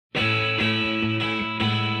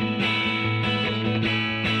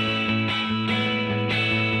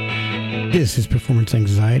This is Performance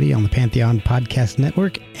Anxiety on the Pantheon Podcast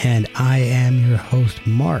Network, and I am your host,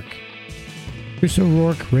 Mark. Chris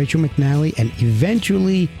O'Rourke, Rachel McNally, and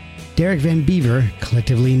eventually Derek Van Beaver,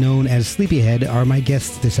 collectively known as Sleepyhead, are my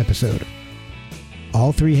guests this episode.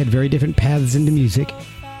 All three had very different paths into music.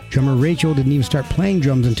 Drummer Rachel didn't even start playing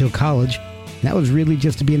drums until college, and that was really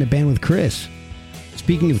just to be in a band with Chris.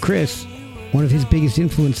 Speaking of Chris, one of his biggest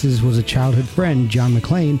influences was a childhood friend, John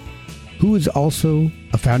McClain, who is also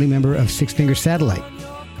a founding member of Six Finger Satellite.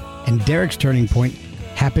 And Derek's turning point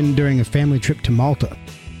happened during a family trip to Malta.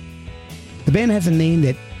 The band has a name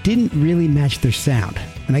that didn't really match their sound,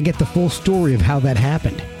 and I get the full story of how that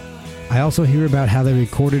happened. I also hear about how they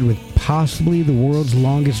recorded with possibly the world's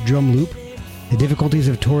longest drum loop, the difficulties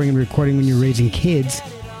of touring and recording when you're raising kids,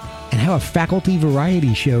 and how a faculty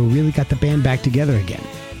variety show really got the band back together again.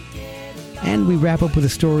 And we wrap up with a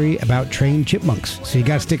story about trained chipmunks, so you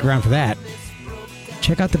gotta stick around for that.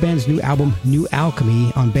 Check out the band's new album, New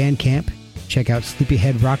Alchemy, on Bandcamp. Check out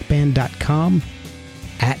sleepyheadrockband.com,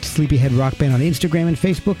 at Sleepyhead Rock Band on Instagram and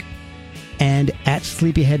Facebook, and at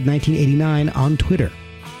Sleepyhead1989 on Twitter.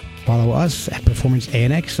 Follow us at Performance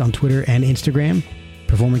ANX on Twitter and Instagram,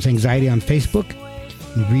 Performance Anxiety on Facebook,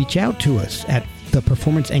 and reach out to us at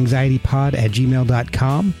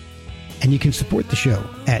theperformanceanxietypod@gmail.com. And you can support the show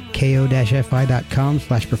at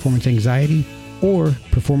ko-fi.com/performanceanxiety or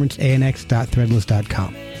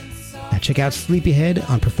performanceanx.threadless.com. Now check out Sleepyhead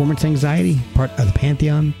on Performance Anxiety, part of the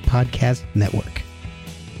Pantheon Podcast Network.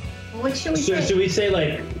 What should we say? Should we say,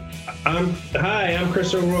 like, I'm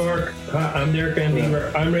Chris O'Rourke, I'm Derek Van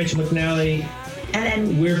Beaver, I'm Rachel McNally, and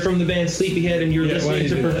then we're from the band Sleepyhead, and you're listening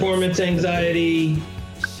to Performance Anxiety.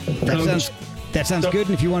 That sounds good,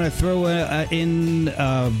 and if you want to throw in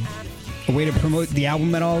a way to promote the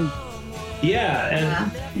album at all? Yeah,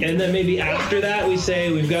 and then maybe after that we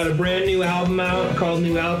say we've got a brand new album out called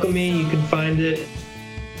New Alchemy. You can find it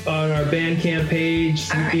on our Bandcamp page,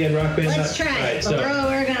 Sleepyhead Rock Band. Let's try it. So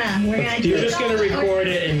we're gonna you're just gonna record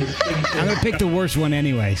it, and I'm gonna pick the worst one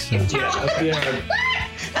anyway. So.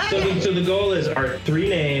 So the goal is our three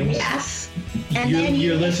names. Yes. And then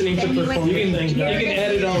you're listening to Performance Anxiety. You can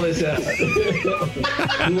edit all this out.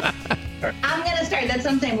 I'm going to start. That's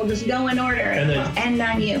something. We'll just go in order and then end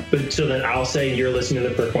on you. But so then I'll say you're listening to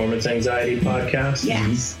the Performance Anxiety podcast?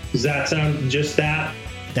 Yes. Does that sound just that?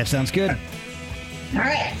 That sounds good. All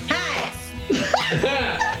right. Hi.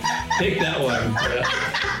 Take that one.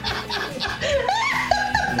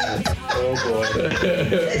 Oh, boy.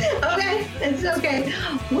 Okay. It's okay.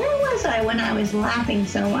 Where was I when I was laughing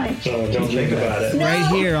so much? Oh, don't think about it. No. Right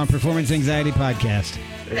here on Performance Anxiety Podcast.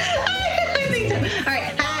 I think so. All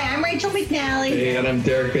right. Hi, I'm Rachel McNally. Hey, and I'm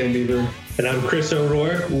Derek Van Beaver. And I'm Chris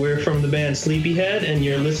O'Rourke. We're from the band Sleepyhead, and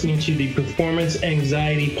you're listening to the Performance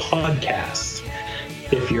Anxiety podcast.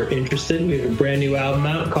 If you're interested, we have a brand new album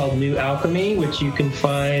out called New Alchemy, which you can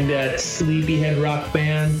find at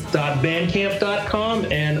sleepyheadrockband.bandcamp.com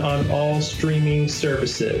and on all streaming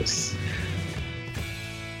services.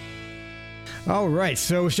 All right,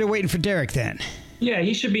 so we're still waiting for Derek then. Yeah,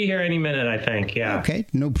 he should be here any minute, I think. Yeah. Okay,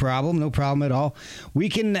 no problem at all. We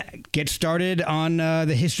can get started on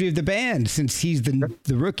the history of the band since he's the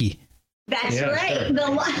rookie. That's right.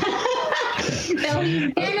 Sure. He's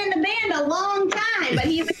been in the band a long time, but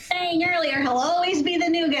he was saying earlier he'll always be the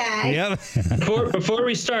new guy. Yep. Before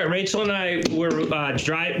we start, Rachel and I were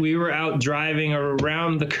we were out driving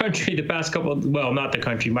around the country the past not the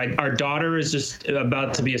country. Our daughter is just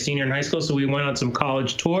about to be a senior in high school, so we went on some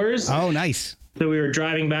college tours. Oh, nice. So we were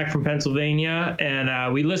driving back from Pennsylvania,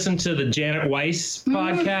 and we listened to the Janet Weiss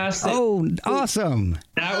podcast. Oh, awesome.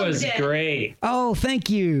 That was great. Oh, thank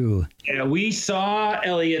you. Yeah, we saw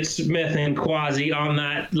Elliott Smith and Quasi on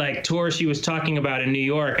that tour she was talking about in New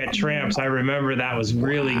York at Tramps. I remember that was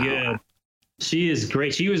really good. She is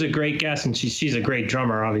great. She was a great guest, and she's a great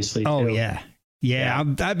drummer, obviously. Oh, too. yeah.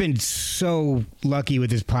 I've been so lucky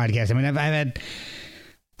with this podcast. I mean,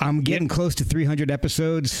 I'm getting close to 300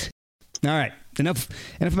 episodes. All right, enough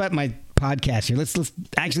about my podcast here. Let's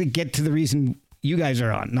actually get to the reason you guys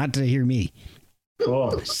are on, not to hear me.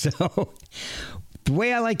 Cool. So the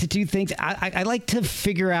way I like to do things, I like to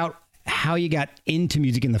figure out how you got into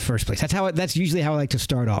music in the first place. That's usually how I like to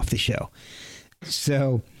start off the show.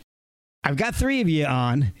 So I've got three of you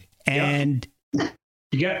on, and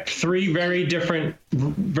you got three very different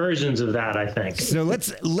versions of that, I think. So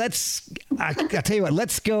I'll tell you what,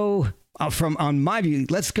 let's go on my view,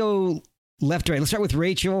 let's go left to right. Let's start with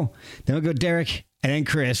Rachel, then we'll go Derek, and then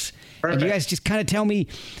Chris. Perfect. And you guys just kind of tell me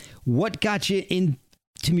what got you into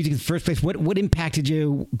music in the first place. What impacted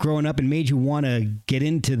you growing up and made you want to get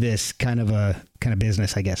into this kind of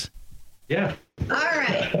business, I guess? Yeah. All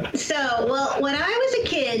right. So, well, when I was a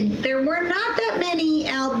kid, there were not that many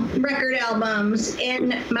record albums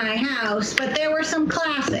in my house, but there were some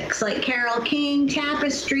classics like Carole King,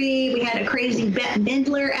 Tapestry. We had a crazy Bette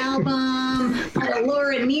Midler album, a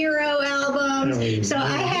Laura Nyro album. So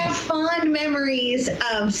I have fond memories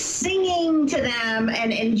of singing to them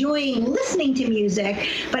and enjoying listening to music,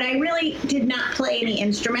 but I really did not play any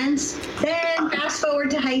instruments. Then fast forward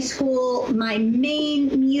to high school, my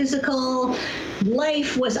main musical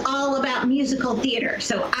life was all about musical theater.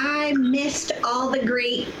 So I missed all the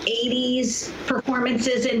great 80s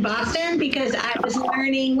performances in Boston because I was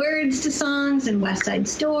learning words to songs and West Side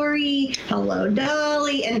Story, Hello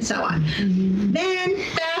Dolly, and so on. Then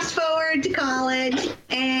fast forward to college,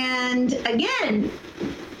 and again,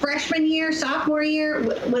 freshman year, sophomore year,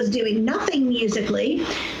 was doing nothing musically.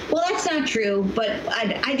 Well, that's not true, but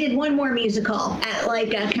I did one more musical at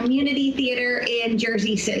like a community theater in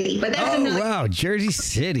Jersey City. But that's wow, Jersey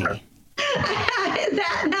City. that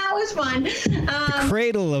was fun. The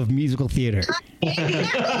cradle of musical theater.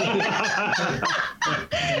 Exactly.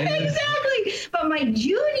 But my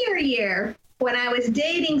junior year, when I was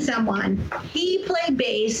dating someone, he played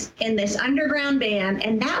bass in this underground band,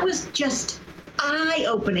 and that was just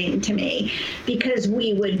eye-opening to me because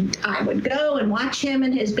I would go and watch him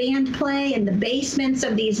and his band play in the basements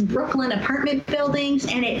of these Brooklyn apartment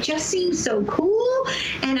buildings, and it just seemed so cool.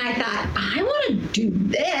 And I thought, I want to do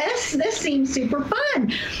this. This seems super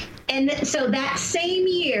fun. And so that same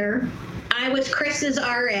year, I was Chris's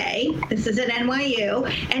RA. This is at NYU.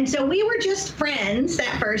 And so we were just friends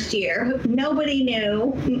that first year. Nobody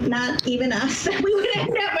knew, not even us, that we would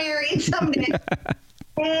end up married someday.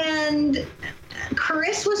 And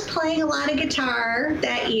Chris was playing a lot of guitar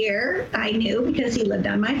that year. I knew because he lived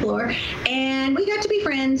on my floor. And we got to be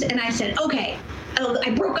friends. And I said, okay. Oh, I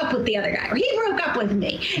broke up with the other guy, or he broke up with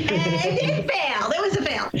me, and it failed. It was a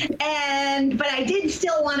fail, but I did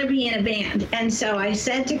still want to be in a band, and so I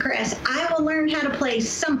said to Chris, I will learn how to play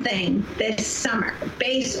something this summer,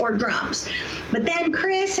 bass or drums. But then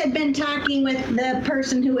Chris had been talking with the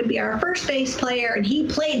person who would be our first bass player, and he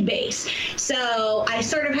played bass. So I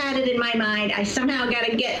sort of had it in my mind, I somehow got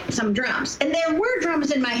to get some drums, and there were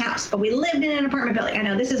drums in my house, but we lived in an apartment building. I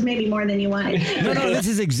know this is maybe more than you wanted. No, this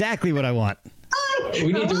is exactly what I want.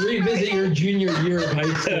 We need to revisit your junior year of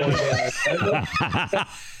high school.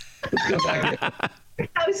 Let's go back there.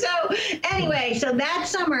 So anyway, so that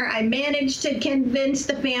summer I managed to convince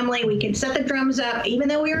the family we could set the drums up, even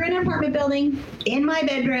though we were in an apartment building, in my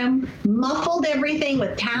bedroom, muffled everything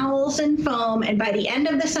with towels and foam. And by the end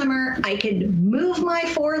of the summer, I could move my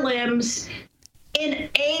four limbs in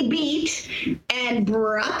a beat and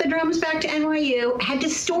brought the drums back to NYU. Had to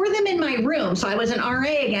store them in my room, so I was an RA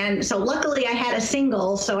again. So luckily I had a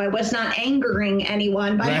single, so I was not angering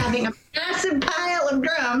anyone by having a massive pile of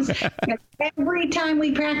drums. Every time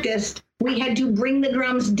we practiced, we had to bring the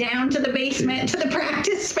drums down to the basement, to the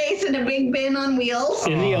practice space in a big bin on wheels.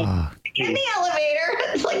 In the elevator.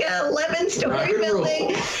 It's like an 11-story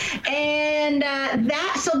building. And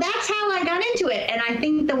so that's how I got into it. And I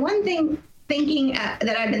think the one thing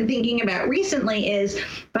that I've been thinking about recently is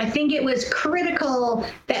I think it was critical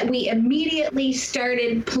that we immediately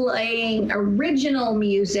started playing original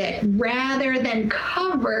music rather than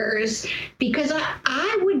covers, because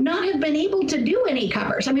I would not have been able to do any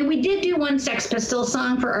covers. I mean, we did do one Sex Pistols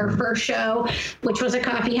song for our first show, which was a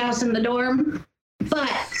coffee house in the dorm.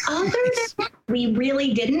 But other than that, we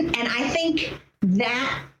really didn't. And I think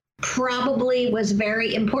that probably was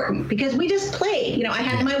very important because we just played. You know, I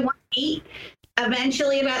had my one beat.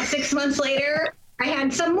 Eventually, about 6 months later, I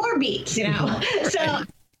had some more beats. You know, so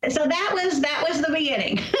that was the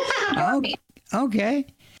beginning. Okay,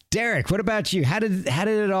 Derek, what about you? How did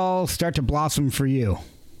it all start to blossom for you?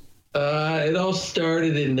 It all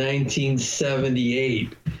started in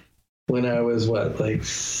 1978 when I was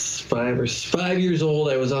 5 years old.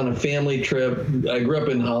 I was on a family trip. I grew up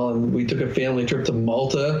in Holland. We took a family trip to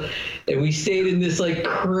Malta, and we stayed in this like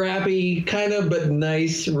crappy kind of but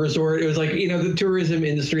nice resort. It was like, you know, the tourism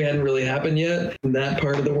industry hadn't really happened yet in that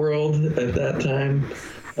part of the world at that time.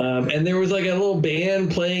 And there was like a little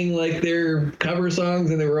band playing like their cover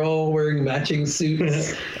songs, and they were all wearing matching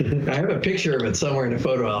suits. I have a picture of it somewhere in a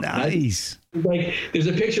photo album. Nice. Like, there's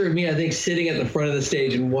a picture of me, I think, sitting at the front of the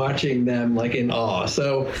stage and watching them like in awe.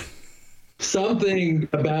 So something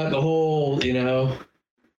about the whole, you know,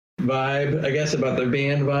 vibe, I guess, about the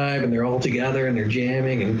band vibe, and they're all together and they're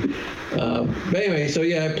jamming. And but anyway, so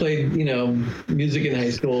yeah, I played, you know, music in high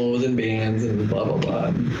school, was in bands and blah, blah, blah.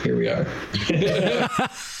 And here we are.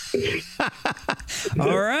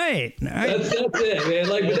 All right. That's it, man.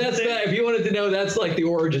 Like, but that's that. If you wanted to know, that's like the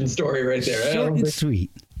origin story right there. Short and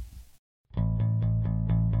sweet.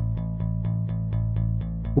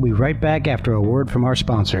 We'll be right back after a word from our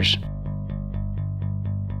sponsors.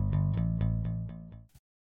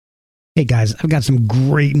 Hey guys, I've got some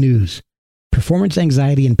great news. Performance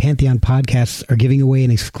Anxiety and Pantheon Podcasts are giving away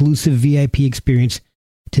an exclusive VIP experience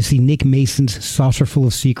to see Nick Mason's Saucerful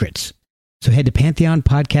of Secrets. So head to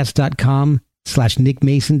pantheonpodcast.com/Nick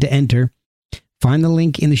Mason to enter. Find the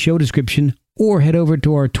link in the show description or head over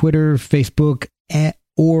to our Twitter, Facebook,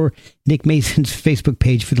 or Nick Mason's Facebook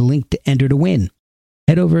page for the link to enter to win.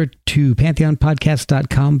 Head over to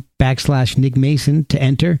pantheonpodcast.com/Nick Mason to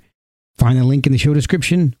enter. Find the link in the show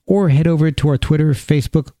description or head over to our Twitter,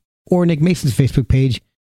 Facebook, or Nick Mason's Facebook page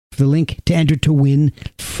for the link to enter to win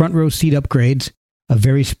front row seat upgrades, a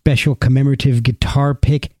very special commemorative guitar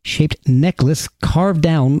pick shaped necklace carved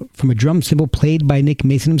down from a drum cymbal played by Nick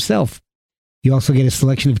Mason himself. You also get a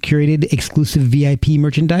selection of curated exclusive VIP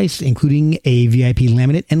merchandise, including a VIP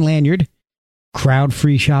laminate and lanyard,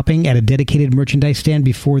 crowd-free shopping at a dedicated merchandise stand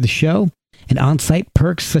before the show, and on-site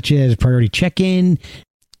perks such as priority check-in,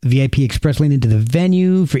 VIP express lane into the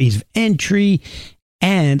venue for ease of entry,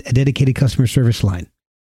 and a dedicated customer service line.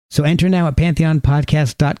 So enter now at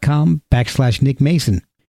pantheonpodcast.com/Nick Mason.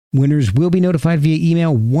 Winners will be notified via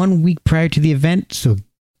email 1 week prior to the event, so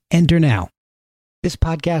enter now. This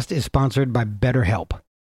podcast is sponsored by BetterHelp.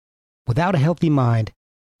 Without a healthy mind,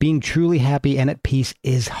 being truly happy and at peace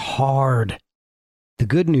is hard. The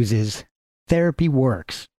good news is therapy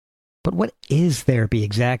works. But what is therapy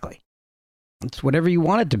exactly? It's whatever you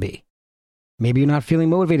want it to be. Maybe you're not feeling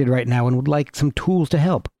motivated right now and would like some tools to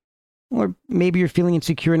help. Or maybe you're feeling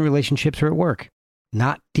insecure in relationships or at work,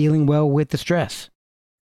 not dealing well with the stress.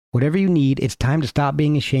 Whatever you need, it's time to stop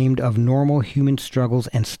being ashamed of normal human struggles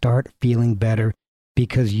and start feeling better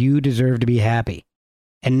because you deserve to be happy.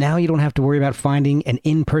 And now you don't have to worry about finding an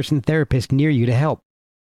in-person therapist near you to help.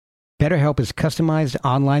 BetterHelp is customized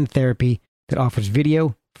online therapy that offers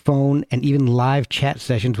video, phone, and even live chat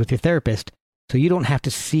sessions with your therapist, so you don't have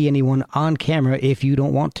to see anyone on camera if you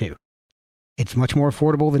don't want to. It's much more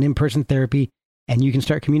affordable than in-person therapy, and you can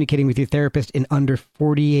start communicating with your therapist in under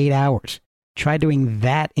 48 hours. Try doing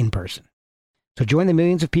that in person. So join the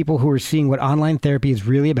millions of people who are seeing what online therapy is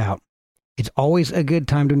really about. It's always a good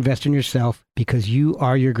time to invest in yourself because you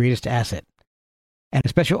are your greatest asset. And a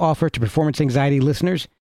special offer to Performance Anxiety listeners,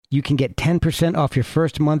 you can get 10% off your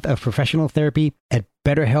first month of professional therapy at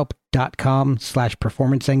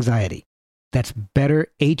betterhelp.com/performanceanxiety. That's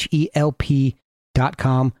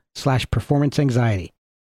betterhelp.com/performanceanxiety.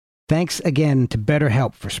 Thanks again to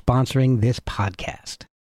BetterHelp for sponsoring this podcast.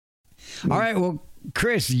 All right, well,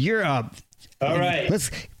 Chris, you're up. All right.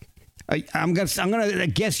 I'm gonna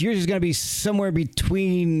guess yours is gonna be somewhere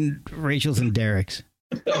between Rachel's and Derek's.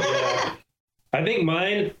 Yeah. I think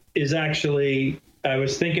mine is actually. I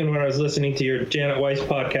was thinking when I was listening to your Janet Weiss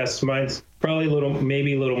podcast, mine's probably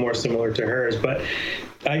maybe a little more similar to hers, but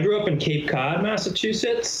I grew up in Cape Cod,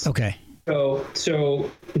 Massachusetts. Okay.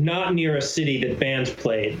 So not near a city that bands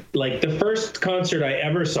played. Like the first concert I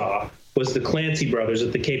ever saw was the Clancy Brothers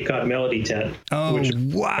at the Cape Cod Melody Tent. Oh,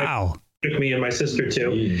 wow. Took me and my sister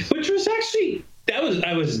to, which was actually,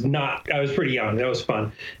 I was pretty young. That was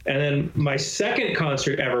fun. And then my second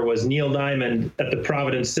concert ever was Neil Diamond at the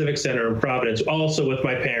Providence Civic Center in Providence, also with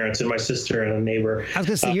my parents and my sister and a neighbor. I was going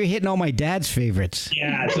to say, you're hitting all my dad's favorites.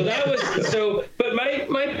 Yeah, so that was, but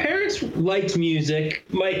my parents liked music.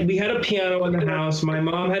 We had a piano in the house. My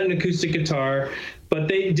mom had an acoustic guitar, but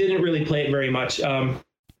they didn't really play it very much.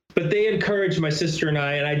 But they encouraged my sister and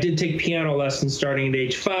I did take piano lessons starting at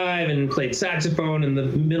age 5 and played saxophone in the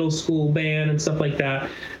middle school band and stuff like that.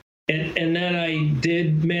 And then I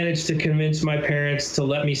did manage to convince my parents to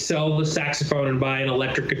let me sell the saxophone and buy an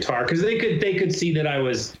electric guitar because they could see that I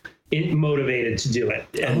was motivated to do it.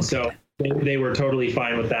 And so they were totally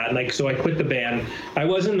fine with that. And so I quit the band. I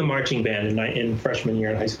was in the marching band in freshman year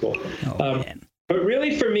in high school. Man. But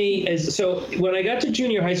really for me when I got to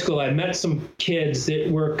junior high school, I met some kids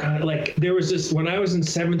that were kind of like, there was this, when I was in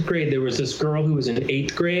 7th grade, there was this girl who was in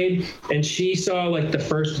 8th grade and she saw like the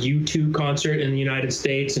first U2 concert in the United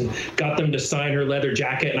States and got them to sign her leather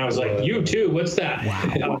jacket. And I was like, U2, what's that?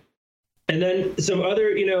 Wow. And then some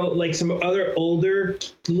other, some other older,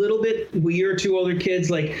 little bit, a year or two older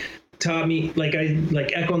kids, taught me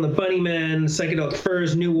Echo and the Bunnymen, Psychedelic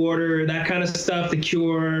Furs, New Order, that kind of stuff, The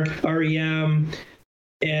Cure, REM,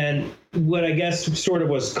 and what I guess sort of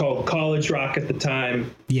was called college rock at the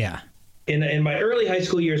time. Yeah. In my early high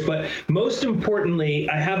school years, but most importantly,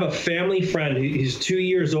 I have a family friend who's 2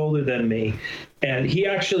 years older than me, And he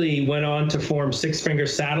actually went on to form Six Finger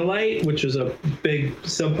Satellite, which was a big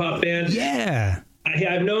sub pop band. Yeah.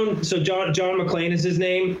 I've known, so John McClane is his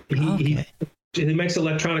name. He makes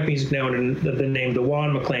electronic music now under the name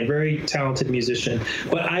DeJuan McClane, very talented musician.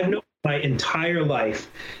 But I've known my entire life,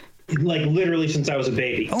 like literally since I was a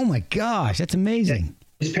baby. Oh my gosh, that's amazing.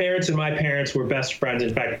 His parents and my parents were best friends.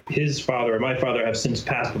 In fact, his father and my father have since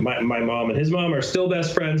passed, but my mom and his mom are still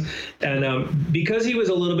best friends. And because he was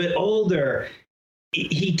a little bit older,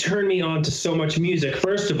 he turned me on to so much music,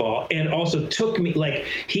 first of all, and also took me, my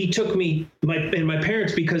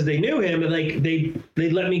parents, because they knew him, like they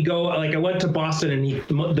let me go. Like I went to Boston, and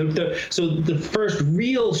so the first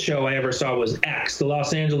real show I ever saw was X, the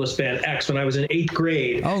Los Angeles band X, when I was in 8th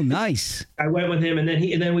grade. Oh, nice. I went with him, and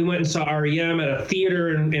then we went and saw REM at a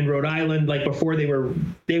theater in Rhode Island, like before they were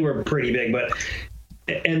pretty big, but.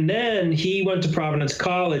 And then he went to Providence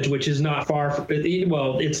College, which is not far.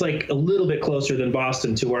 It's like a little bit closer than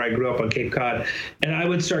Boston to where I grew up on Cape Cod. And I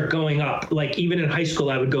would start going up, like even in high school,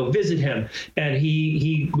 I would go visit him, and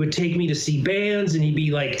he would take me to see bands, and he'd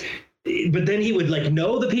be like, but then he would like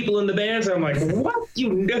know the people in the bands. And I'm like, what?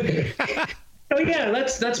 You know? Oh yeah,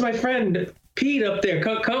 that's my friend Pete up there.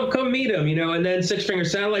 Come meet him, And then Six Finger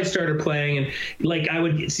Satellite started playing, and like I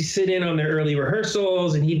would sit in on their early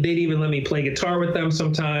rehearsals, and they'd even let me play guitar with them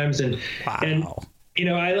sometimes. And wow. And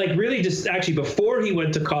I like really just actually before he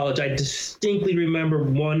went to college, I distinctly remember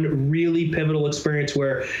one really pivotal experience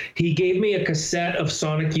where he gave me a cassette of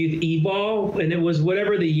Sonic Youth E-Ball, and it was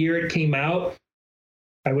whatever the year it came out.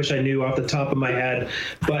 I wish I knew off the top of my head,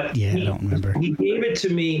 but yeah, I don't remember. He gave it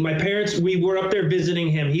to me. My parents, we were up there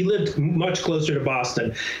visiting him. He lived much closer to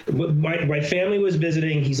Boston. My family was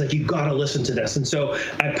visiting. He's like, you got to listen to this. And so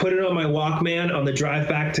I put it on my Walkman on the drive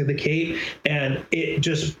back to the Cape, and it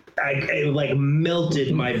just, it like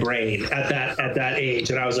melted my brain at that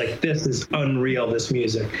age. And I was like, this is unreal, this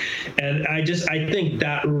music. And I think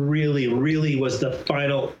that really, really was the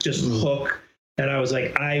final just hook. And I was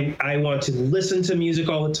like, I want to listen to music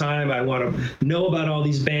all the time. I want to know about all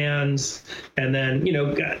these bands. And then,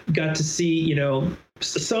 got to see,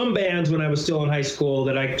 some bands when I was still in high school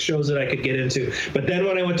shows that I could get into. But then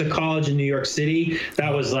when I went to college in New York City,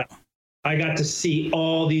 that was like, I got to see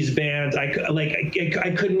all these bands. I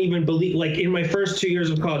couldn't even believe, like in my first 2 years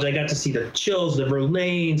of college, I got to see the Chills, the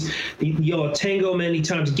Verlaines, the Tango many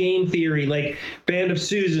times, Game Theory, like Band of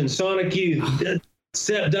Susan, Sonic Youth,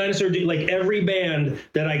 Dinosaur, like every band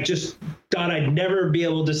that I just thought I'd never be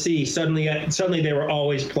able to see. Suddenly they were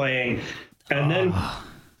always playing, and then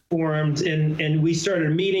formed, and we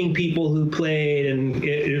started meeting people who played, and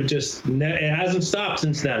it hasn't stopped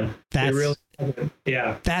since then.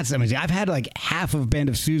 Yeah, that's amazing. I've had like half of Band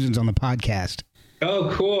of Susans on the podcast.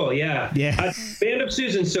 Oh, cool. Yeah. Band of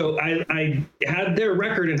Susan. So I had their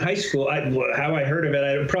record in high school. How I heard of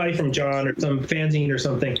it, probably from John or some fanzine or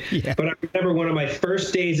something. Yeah. But I remember one of my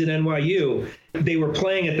first days at NYU, they were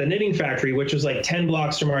playing at the Knitting Factory, which was like 10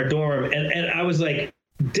 blocks from our dorm. And I was like,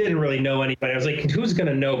 didn't really know anybody. I was like, who's going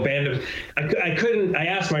to know Band of... I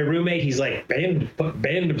asked my roommate, he's like, Band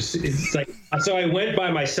of... It's like, so I went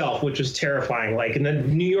by myself, which was terrifying. Like, and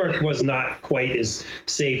then New York was not quite as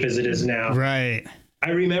safe as it is now. Right.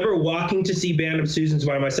 I remember walking to see Band of Susans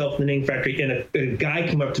by myself in the Knitting Factory, and a guy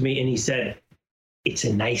came up to me and he said, it's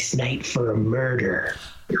a nice night for a murder.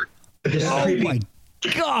 Oh my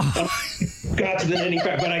God. Got to the Knitting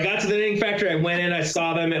Factory. But I got to the Knitting Factory. I went in, I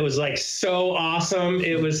saw them. It was like so awesome.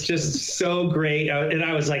 It was just so great. And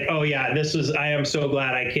I was like, oh yeah, I am so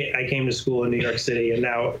glad I came to school in New York City, and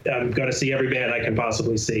now I'm going to see every band I can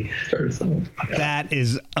possibly see. That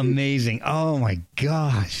is amazing. Oh my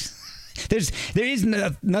gosh. There is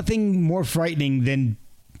nothing more frightening than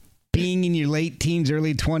being in your late teens,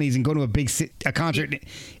 early 20s and going to a concert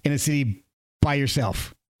in a city by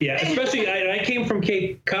yourself. Yeah, especially I came from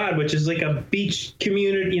Cape Cod, which is like a beach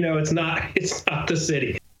community. It's not the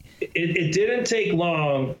city. It didn't take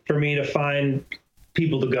long for me to find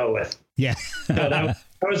people to go with. Yeah. So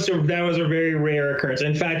that was a very rare occurrence.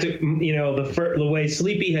 In fact, the way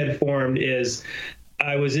Sleepyhead formed is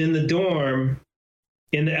I was in the dorm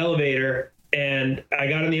in the elevator, and I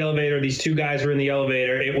got in the elevator. These two guys were in the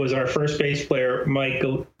elevator. It was our first bass player, Mike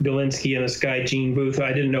Galinsky, and this guy, Gene Booth, who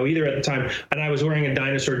I didn't know either at the time. And I was wearing a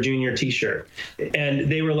Dinosaur Jr. t-shirt.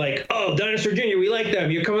 And they were like, oh, Dinosaur Jr., we like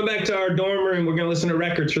them. You're coming back to our dorm room. We're going to listen to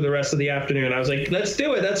records for the rest of the afternoon. I was like, let's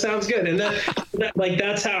do it. That sounds good. And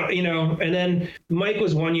that's how, and then Mike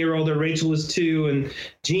was 1 year older. Rachel was 2. And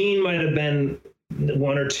Gene might have been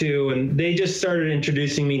 1 or 2, and they just started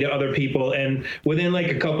introducing me to other people, and within like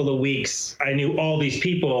a couple of weeks I knew all these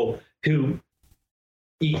people who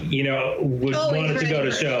wanted to go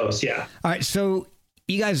to shows. Yeah. All right. So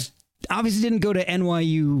you guys obviously didn't go to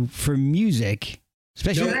NYU for music,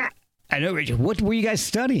 especially. No. I know, Rachel. What were you guys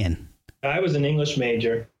studying? I was an English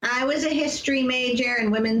major. I was a history major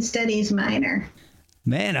and women's studies minor.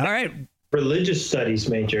 Man, all right. Religious studies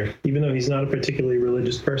major, even though he's not a particularly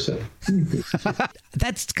religious person.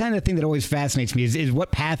 That's the kind of thing that always fascinates me is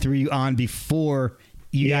what path were you on before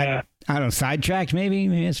you got, I don't know, sidetracked maybe?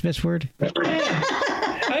 Maybe that's the best word. I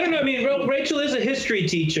don't know. I mean, Rachel is a history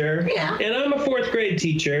teacher, and I'm a 4th grade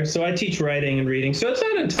teacher, so I teach writing and reading. So it's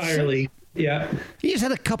not entirely, You just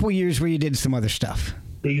had a couple years where you did some other stuff.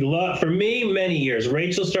 For me, many years.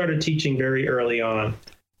 Rachel started teaching very early on.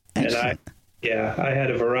 Excellent. And I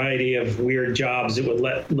had a variety of weird jobs that would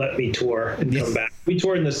let me tour and come back. We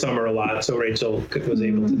toured in the summer a lot, so Rachel was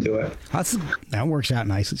able to do it. That works out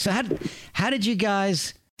nicely. So how did you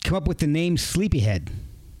guys come up with the name Sleepyhead?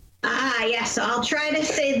 Yes. So I'll try to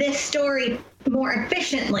say this story more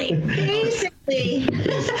efficiently. Basically,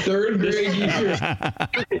 3rd grade year.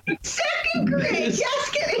 2nd grade.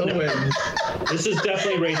 Just kidding. This is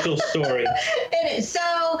definitely Rachel's story. It is.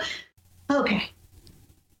 So, okay.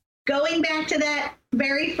 Going back to that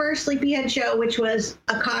very first Sleepyhead show, which was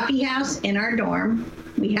a coffee house in our dorm.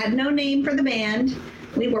 We had no name for the band.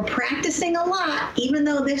 We were practicing a lot, even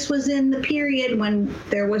though this was in the period when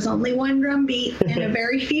there was only one drum beat and a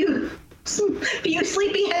very few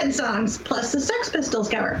Sleepyhead songs, plus the Sex Pistols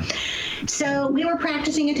cover. So we were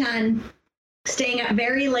practicing a ton, staying up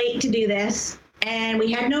very late to do this. And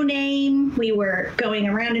we had no name. We were going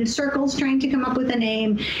around in circles trying to come up with a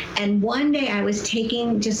name. And one day I was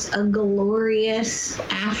taking just a glorious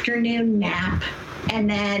afternoon nap. And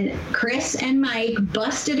then Chris and Mike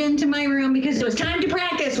busted into my room because it was time to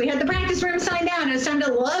practice. We had the practice room signed down. It was time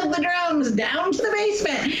to lug the drums down to the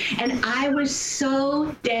basement. And I was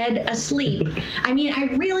so dead asleep. I mean,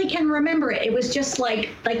 I really can remember it. It was just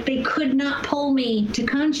like they could not pull me to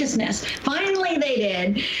consciousness. Finally, they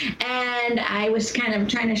did. And I was kind of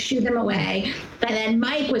trying to shoo them away. And then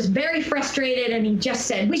Mike was very frustrated and he just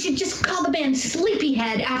said, "We should just call the band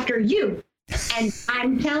Sleepyhead after you." And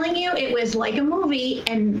I'm telling you, it was like a movie,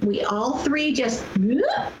 and we all three just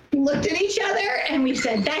looked at each other, and we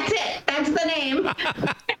said, "That's it. That's the name."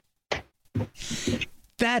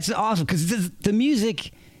 That's awesome, because the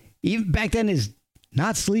music, even back then, is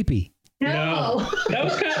not sleepy. No. That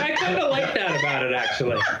was I kind of like that about it,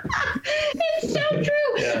 actually. It's so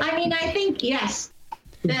true. Yeah. I mean, I think, yes.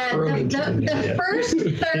 The first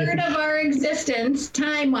third of our existence,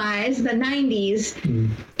 time-wise, the 90s,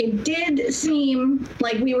 it did seem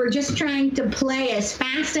like we were just trying to play as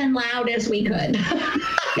fast and loud as we could.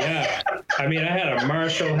 Yeah. I mean, I had a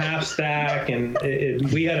Marshall half stack, and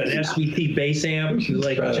we had an SVT bass amp,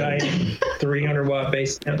 like a giant 300-watt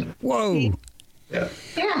bass amp. Whoa. Yeah.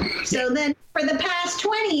 So then for the past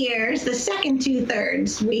 20 years, the second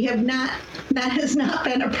 2/3, that has not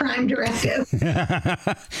been a prime directive.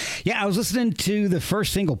 Yeah, I was listening to the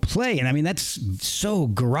first single Play, and I mean, that's so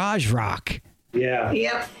garage rock. Yeah.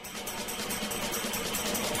 Yep.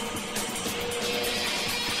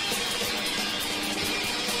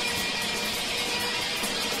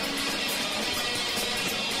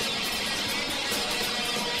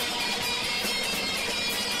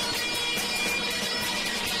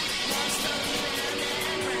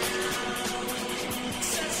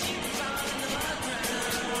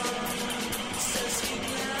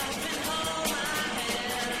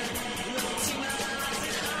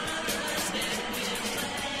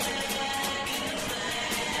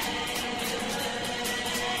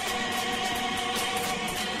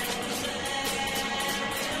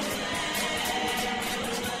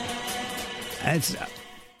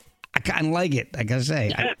 I kind of like it. I gotta say.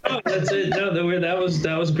 Yeah, that's it. No, that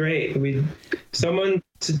was great.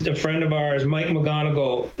 A friend of ours, Mike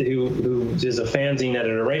McGonigal, who is a fanzine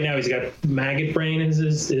editor. Right now, he's got Maggot Brain as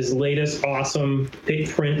his latest awesome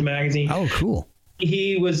print magazine. Oh, cool.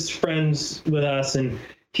 He was friends with us, and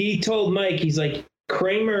he told Mike, he's like,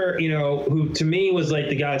 Kramer, who to me was like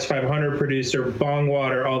the Guys 500 producer,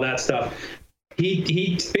 Bongwater, all that stuff.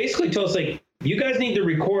 He basically told us, like, you guys need to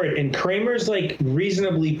record, and Kramer's like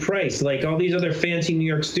reasonably priced. Like all these other fancy New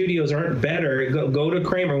York studios aren't better. Go to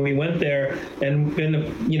Kramer. We went there and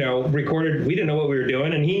recorded. We didn't know what we were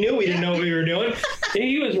doing, and he knew we didn't know what we were doing. And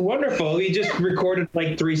he was wonderful. He just recorded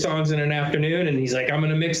like 3 songs in an afternoon, and he's like, "I'm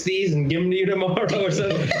gonna mix these and give them to you tomorrow," or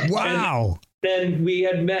something. Wow. And then we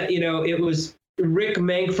had met. It was Rick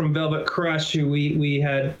Mank from Velvet Crush, who we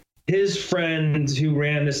had his friend who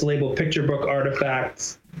ran this label, Picture Book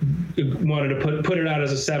Artifacts, wanted to put it out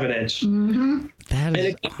as a 7-inch. Mm-hmm. That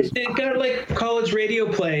is And it got like college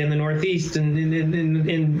radio play in the Northeast and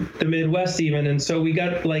in the Midwest even. And so we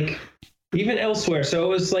got like even elsewhere. So it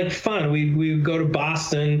was like fun. We would go to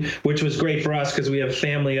Boston, which was great for us because we have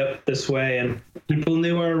family up this way, and people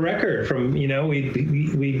knew our record from,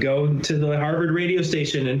 we'd go to the Harvard radio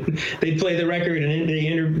station and they'd play the record,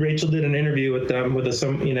 and Rachel did an interview with them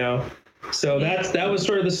So that was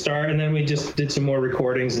sort of the start. And then we just did some more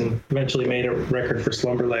recordings and eventually made a record for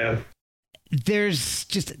Slumberland. there's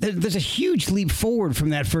a huge leap forward from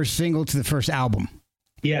that first single to the first album.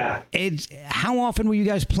 Yeah. How often were you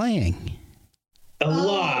guys playing? A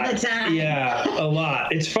lot. The time. Yeah, a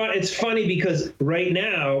lot. It's fun. It's funny because right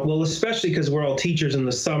now, well, especially because we're all teachers in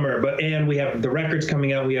the summer, and we have the records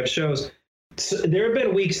coming out, we have shows. So there have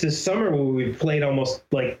been weeks this summer where we've played almost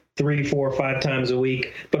like 3, 4, 5 times a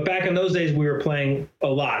week. But back in those days, we were playing a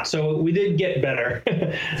lot. So we did get better.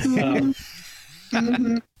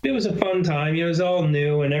 It was a fun time. It was all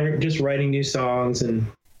new and just writing new songs. And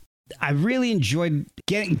I really enjoyed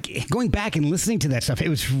going back and listening to that stuff. It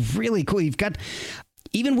was really cool. You've got,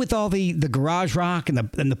 even with all the garage rock and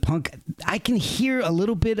the punk, I can hear a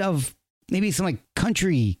little bit of maybe some like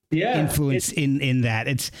country influence in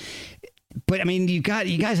that. But I mean, you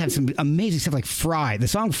guys have some amazing stuff like Fry. The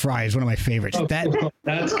song Fry is one of my favorites.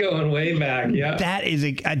 That's going way back. Yeah. That is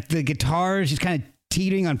the guitars just kind of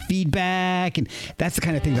teetering on feedback, and that's the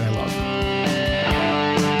kind of thing that I love.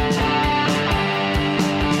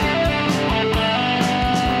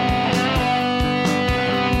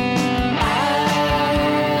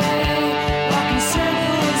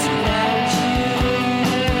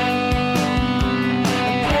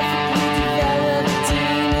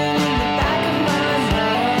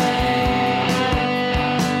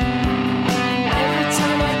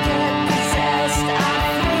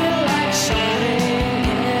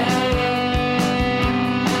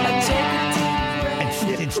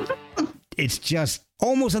 It's just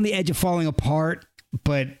almost on the edge of falling apart,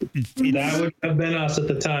 but that would have been us at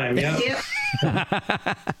the time. Yeah.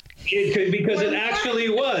 It could, because it actually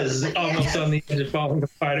was almost on the edge of falling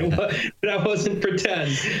apart. That wasn't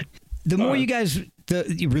pretend. The more you guys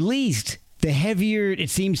you released, the heavier it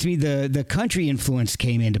seems to me the country influence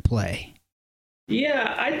came into play.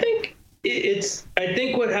 Yeah, I think I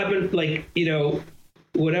think what happened,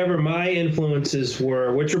 whatever my influences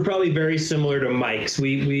were, which were probably very similar to Mike's.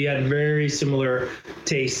 We had very similar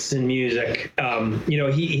tastes in music.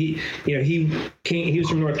 He was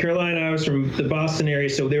from North Carolina. I was from the Boston area,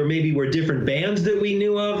 so there maybe were different bands that we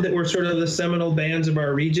knew of that were sort of the seminal bands of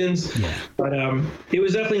our regions. Yeah. But it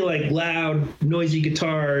was definitely like loud, noisy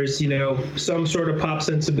guitars. Some sort of pop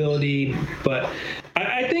sensibility. But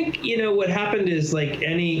I think what happened is, like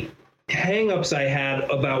any hang-ups I had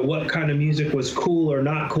about what kind of music was cool or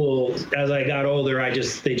not cool, as I got older,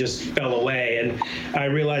 they just fell away, and I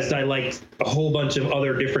realized I liked a whole bunch of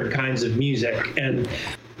other different kinds of music and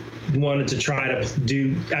wanted to try to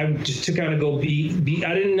to kind of go be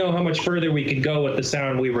I didn't know how much further we could go with the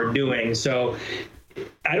sound we were doing. So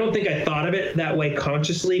I don't think I thought of it that way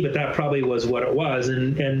consciously, but that probably was what it was.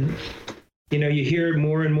 And you hear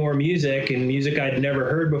more and more music, and music I'd never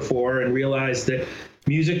heard before, and realized that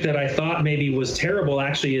music that I thought maybe was terrible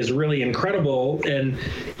actually is really incredible, and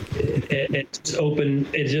it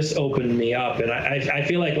just opened me up. And I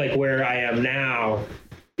feel like where I am now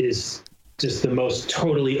is just the most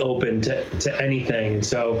totally open to anything.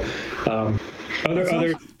 So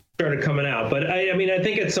other started coming out, but I mean I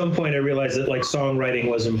think at some point I realized that like songwriting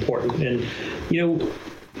was important, and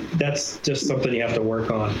that's just something you have to work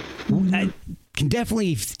on. I can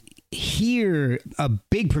definitely hear a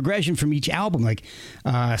big progression from each album, like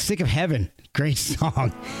Sick of Heaven, great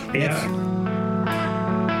song. Yeah.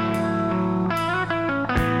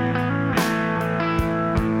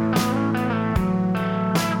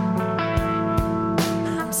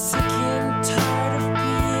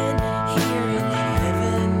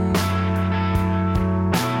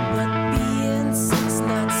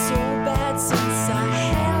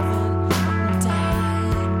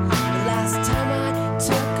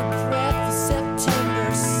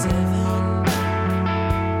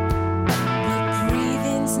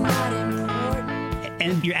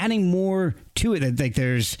 You're adding more to it. Like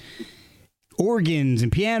there's organs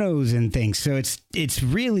and pianos and things. So it's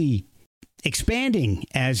really expanding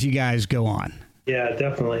as you guys go on. Yeah,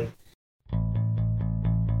 definitely.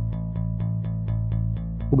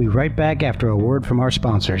 We'll be right back after a word from our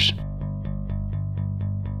sponsors.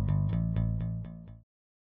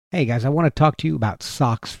 Hey guys, I want to talk to you about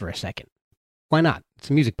socks for a second. Why not?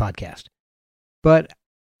 It's a music podcast. But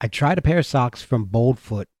I tried a pair of socks from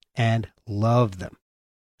Boldfoot and loved them.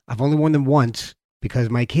 I've only worn them once because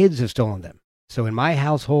my kids have stolen them. So in my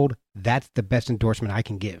household, that's the best endorsement I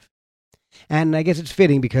can give. And I guess it's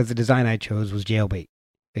fitting because the design I chose was Jailbird.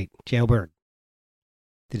 The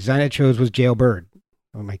design I chose was Jailbird.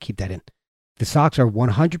 I might keep that in. The socks are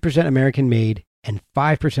 100% American made, and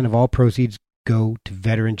 5% of all proceeds go to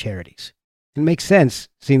veteran charities. It makes sense,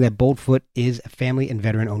 seeing that Boldfoot is a family and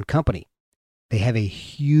veteran-owned company. They have a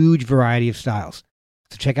huge variety of styles.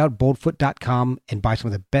 So check out boldfoot.com and buy some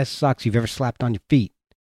of the best socks you've ever slapped on your feet.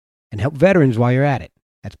 And help veterans while you're at it.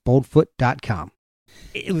 That's boldfoot.com.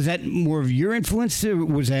 Was that more of your influence? Or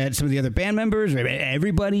was that some of the other band members? Or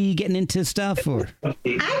everybody getting into stuff? Or I think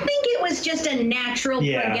it was just a natural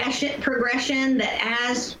progression that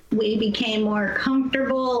as we became more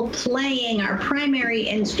comfortable playing our primary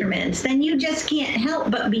instruments, then you just can't help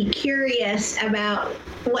but be curious about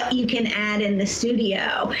what you can add in the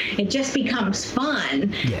studio. It just becomes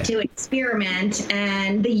fun to experiment,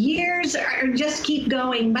 and the years just keep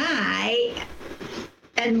going by.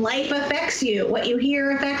 And life affects you. What you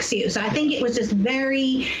hear affects you. So I think it was just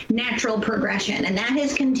very natural progression. And that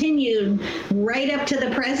has continued right up to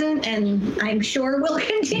the present. And I'm sure we'll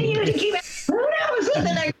continue to keep it. Who knows what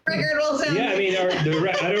the next record will sound like? Yeah,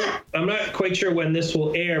 I mean, I'm not quite shere when this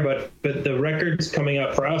will air, but the record's coming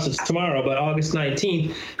up for us. It's tomorrow, but August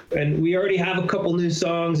 19th. And we already have a couple new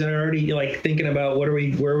songs and are already like thinking about where are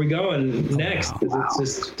we going next? Wow.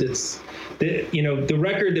 The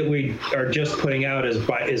record that we are just putting out is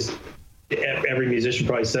every musician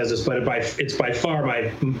probably says this, but it's by far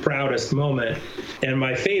my proudest moment and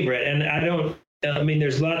my favorite. And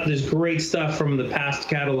there's great stuff from the past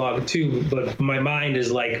catalog too, but my mind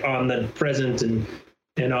is like on the present and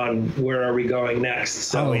on where are we going next.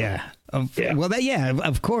 So,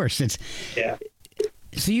 of course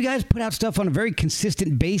So you guys put out stuff on a very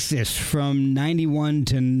consistent basis from 91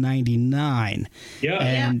 to 99.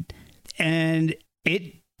 Yeah. And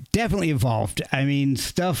it definitely evolved. I mean,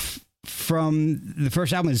 stuff from the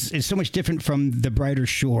first album is so much different from The Brighter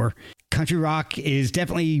Shore. Country rock is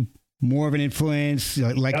definitely more of an influence,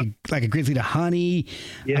 like a Grizzly to Honey.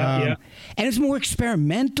 And it's more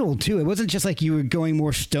experimental, too. It wasn't just like you were going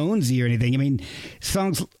more Stonesy or anything. I mean,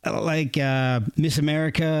 songs like Miss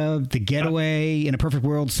America, The Getaway, In a Perfect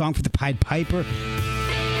World, Song for the Pied Piper.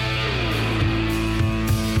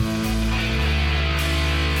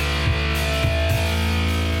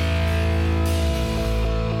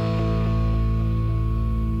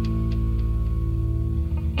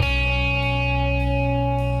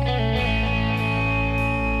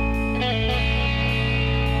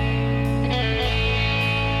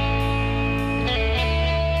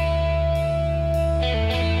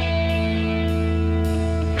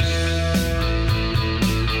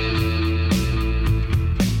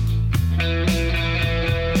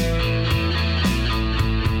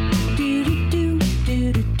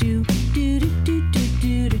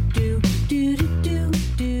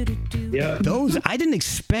 I didn't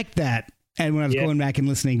expect that, and when I was going back and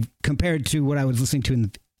listening, compared to what I was listening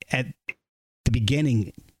to at the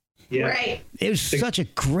beginning, right? It was such a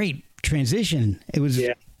great transition. It was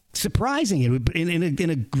surprising, in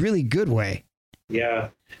a really good way. Yeah,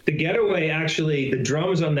 The Getaway, actually, the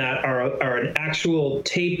drums on that are an actual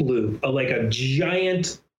tape loop, like a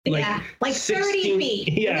giant. Like 30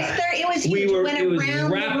 feet. Yeah, it was huge. It was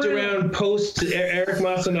wrapped around post. Eric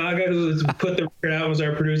Masanaga, who put the record out, was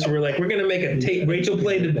our producer. We're like, we're gonna make a tape. Rachel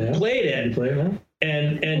played it,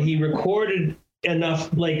 and he recorded enough.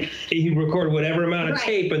 Like he recorded whatever amount of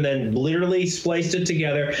tape, and then literally spliced it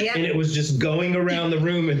together. Yeah. And it was just going around the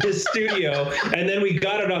room in his studio. And then we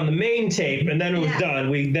got it on the main tape, and then it was done.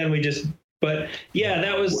 We that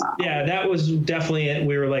was definitely it.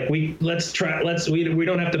 We were like, we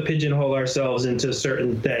don't have to pigeonhole ourselves into a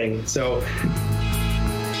certain thing. So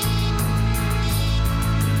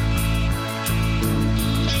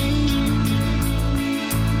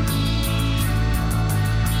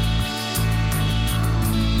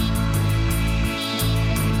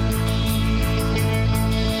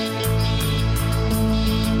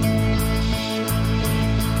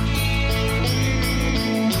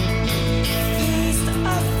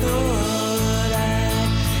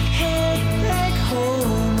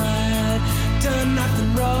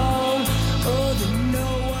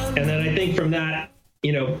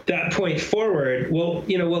that point forward,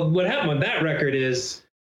 what happened with that record is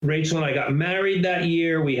Rachel and I got married that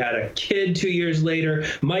year. We had a kid 2 years later.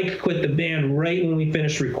 Mike quit the band right when we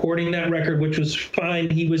finished recording that record, which was fine.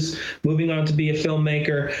 He was moving on to be a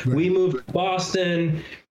filmmaker. Right. We moved to Boston.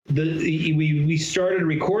 We started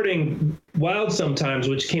recording Wild Sometimes,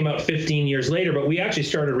 which came out 15 years later, but we actually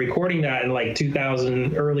started recording that in like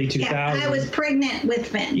 2000, early 2000. Yeah, I was pregnant with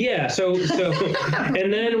Finn. Yeah, so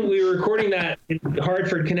and then we were recording that in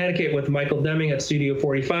Hartford, Connecticut with Michael Deming at Studio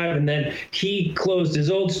 45, and then he closed his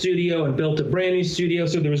old studio and built a brand new studio,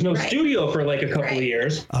 so there was no studio for like a couple of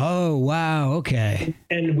years. Oh, wow, okay.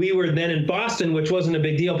 And we were then in Boston, which wasn't a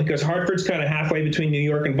big deal because Hartford's kind of halfway between New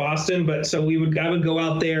York and Boston, but so I would go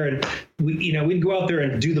out there and we'd go out there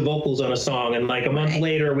and do the vocals on a song, and like a month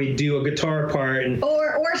later we'd do a guitar part, and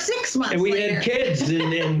or 6 months and we later. had kids,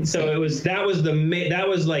 and so that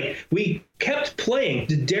was like we kept playing.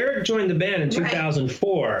 Derek joined the band in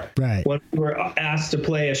 2004, right, when we were asked to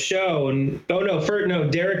play a show, and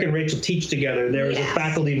Derek and Rachel teach together. There was a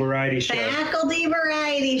faculty variety show.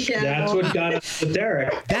 That's what got us with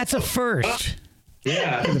Derek. That's a first.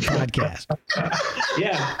 Yeah. In the podcast.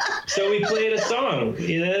 Yeah. So we played a song.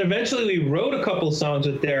 And then eventually we wrote a couple songs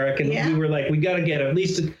with Derek, and we were like, we got to get at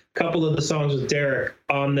least a couple of the songs with Derek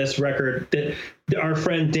on this record. That our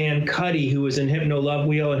friend Dan Cuddy, who was in Hypno Love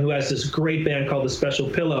Wheel and who has this great band called The Special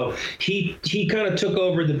Pillow, he kind of took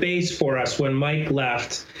over the bass for us when Mike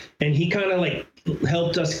left, and he kind of like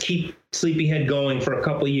helped us keep Sleepyhead going for a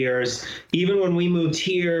couple of years. Even when we moved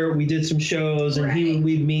here, we did some shows, and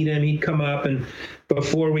we'd meet him, he'd come up, and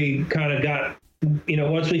before we kind of got,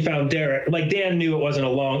 once we found Derek, like Dan knew it wasn't a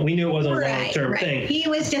long-term thing. He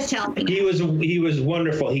was just helping. He was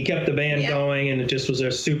wonderful. He kept the band going, and it just was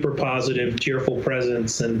a super positive, cheerful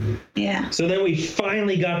presence. And so then we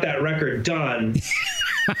finally got that record done.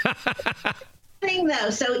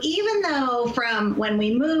 So even though from when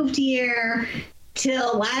we moved here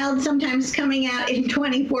till Wild Sometimes coming out in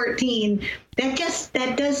 2014,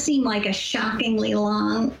 that does seem like a shockingly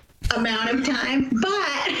long amount of time,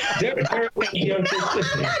 but the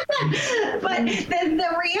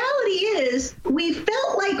reality is we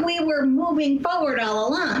felt like we were moving forward all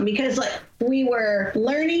along, because like we were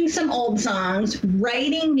learning some old songs,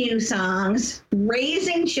 writing new songs,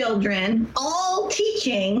 raising children, all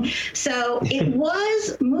teaching. So it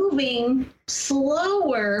was moving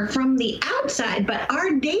slower from the outside, but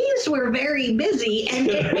our days were very busy, and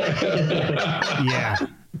it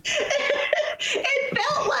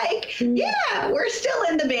felt like, we're still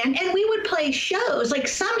in the band, and we would play shows. Like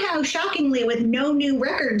somehow, shockingly, with no new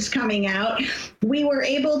records coming out, we were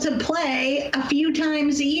able to play a few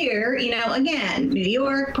times a year, again, New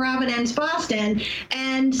York, Providence, Boston.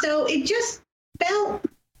 And so it just felt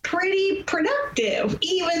pretty productive,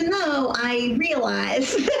 even though I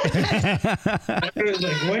realized. I was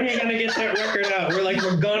like, when are you going to get that record out? We're like,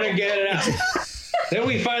 we're going to get it out. Then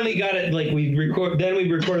we finally got it. Like we recorded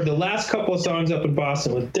the last couple of songs up in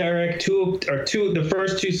Boston with Derek. The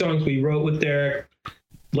first two songs we wrote with Derek,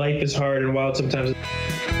 "Life Is Hard" and "Wild Sometimes."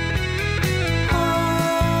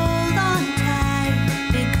 Hold on tight,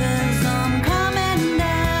 because I'm coming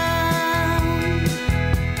down.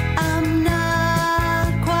 I'm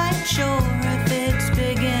not quite sure if it's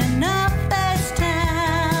big enough, this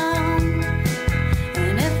town.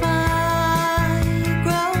 And if I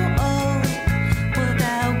grow old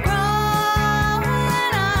without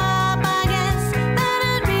growing up, I guess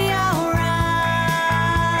that'd be alright.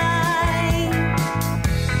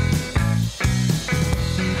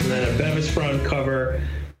 And then a Bevis front cover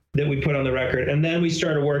that we put on the record, and then we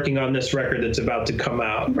started working on this record that's about to come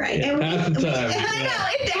out. Right. Yeah. And Half the time. I know,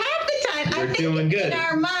 half the time. We're I think doing good. In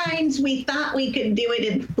our minds, we thought we could do it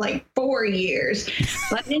in like 4 years,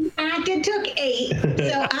 but in fact, it took 8.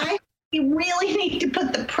 So we really need to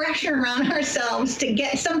put the pressure on ourselves to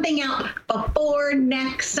get something out before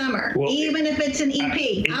next summer, even if it's an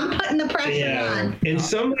EP. I'm putting the pressure on. In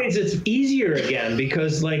some ways, it's easier again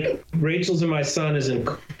because, like, Rachel's and my son he's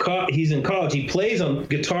in college. He plays on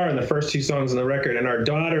guitar in the first 2 songs on the record, and our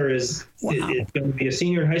daughter is going to be a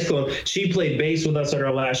senior in high school. And she played bass with us at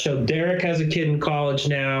our last show. Derek has a kid in college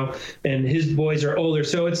now, and his boys are older.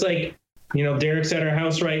 So it's like, Derek's at our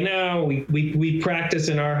house right now. We practice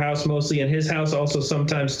in our house mostly, and his house also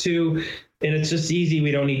sometimes too. And it's just easy.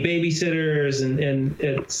 We don't need babysitters,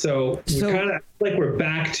 and so we kind of like we're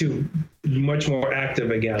back to much more active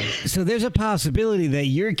again. So there's a possibility that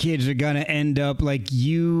your kids are going to end up like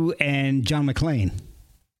you and John McClane.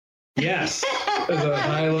 Yes. There's a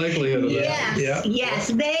high likelihood of that. Yes.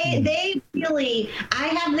 They really, I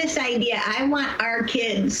have this idea. I want our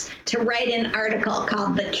kids to write an article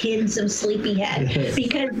called "The Kids of Sleepyhead"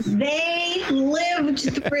 because they lived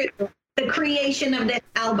through the creation of this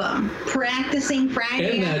album, practicing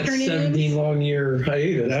Friday And that afternoons. 17 long year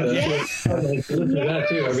hiatus. That's what, listen to that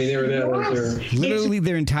too. I mean, they were there. Literally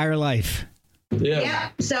their entire life. Yeah.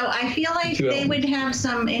 Yep. So I feel like 2 they albums. would have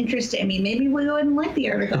some interest. I mean, maybe we wouldn't like the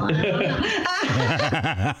article. I don't know.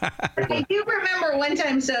 I do remember one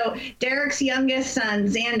time. So Derek's youngest son,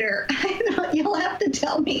 Xander, I know you'll have to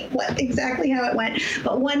tell me exactly how it went.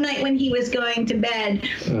 But one night when he was going to bed,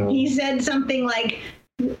 he said something like,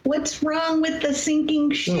 "What's wrong with the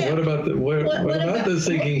sinking ship?" No, what about the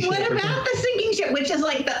sinking ship? What about the sinking ship? Which is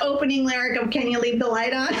like the opening lyric of "Can You Leave the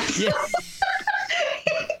Light On?" Yeah.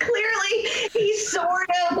 Clearly, he sort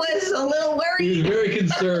of was a little He was worried. very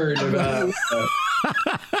concerned about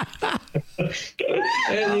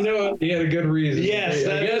and you know what? He had a good reason. Yes,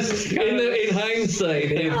 I that guess is kind of- in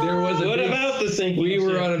hindsight, if there was a What big, about the sinking we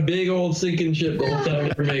were ship? on a big old sinking ship the whole time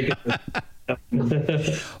we were making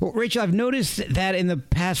it. Well, Rachel, I've noticed that in the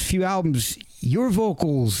past few albums, your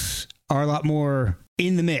vocals are a lot more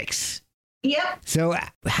in the mix. Yep. So,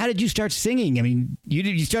 how did you start singing? I mean, you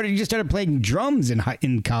just started playing drums in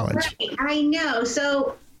college. Right, I know.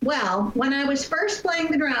 So, well, when I was first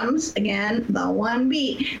playing the drums, again, the one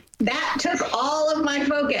beat, that took all of my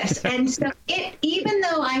focus. And so even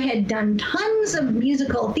though I had done tons of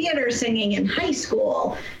musical theater singing in high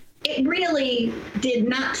school, it really did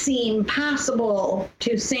not seem possible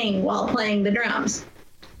to sing while playing the drums.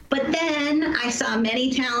 But then I saw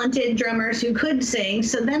many talented drummers who could sing.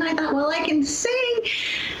 So then I thought, well, I can sing.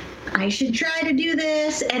 I should try to do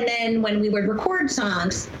this. And then when we would record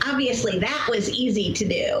songs, obviously that was easy to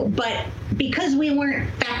do. But because we weren't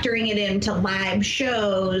factoring it into live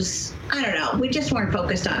shows, I don't know, we just weren't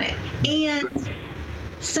focused on it. And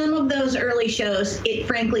some of those early shows, it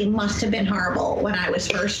frankly must have been horrible when I was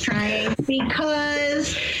first trying,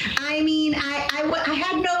 because I mean, I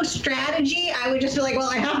had no strategy. I would just be like,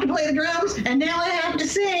 well, I have to play the drums and now I have to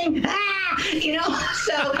sing.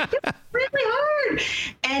 So it's really hard.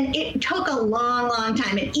 And it took a long, long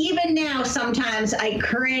time. And even now, sometimes I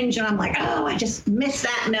cringe and I'm like, oh, I just missed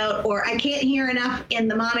that note, or I can't hear enough in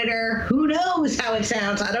the monitor. Who knows how it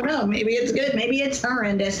sounds? I don't know. Maybe it's good. Maybe it's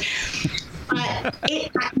horrendous. But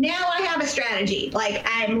now I have a strategy. Like,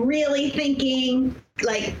 I'm really thinking,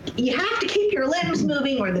 like, you have to keep your limbs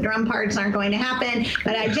moving or the drum parts aren't going to happen.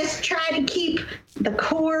 But I just try to keep the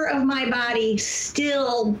core of my body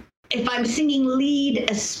still. If I'm singing lead,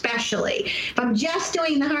 especially. If I'm just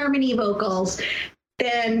doing the harmony vocals,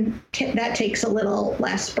 then that takes a little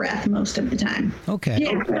less breath most of the time. Okay.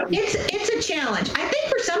 Yeah, it's a challenge. I think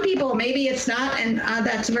for some people, maybe it's not, and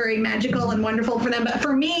that's very magical and wonderful for them. But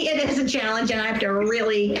for me, it is a challenge, and I have to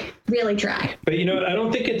really, really try. But I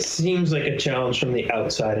don't think it seems like a challenge from the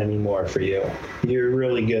outside anymore for you. You're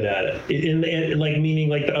really good at it. Meaning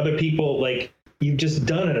like the other people, like, you've just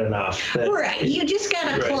done it enough. Right. You just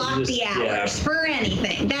got to Right, clock you just- the hours yeah. for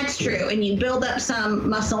anything. That's true. And you build up some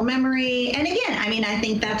muscle memory. And again, I mean, I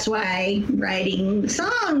think that's why writing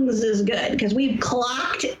songs is good, because we've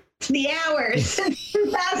clocked the hours since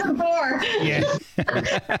 2004. Yeah.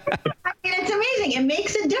 I mean, it's amazing. It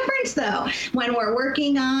makes a difference, though, when we're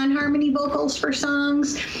working on harmony vocals for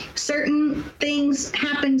songs. Certain things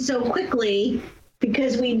happen so quickly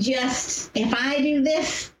because if I do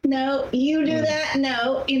this note, you do that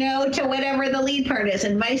note, to whatever the lead part is,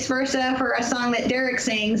 and vice versa for a song that Derek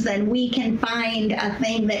sings, then we can find a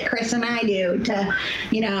thing that Chris and I do to,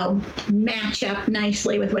 match up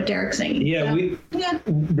nicely with what Derek's singing. Yeah, So,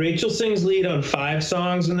 Rachel sings lead on 5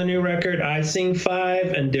 songs in the new record. I sing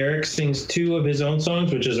 5, and Derek sings 2 of his own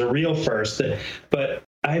songs, which is a real first. But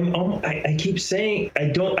I keep saying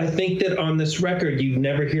I think that on this record you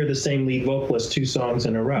never hear the same lead vocalist 2 songs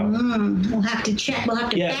in a row. We'll have to check. We'll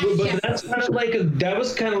have to Yeah, fact but check. that's kind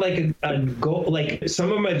of like a goal. Like,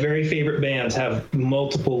 some of my very favorite bands have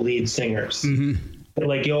multiple lead singers. Mm-hmm.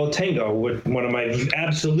 Like Yo Tango, one of my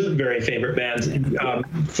absolute very favorite bands,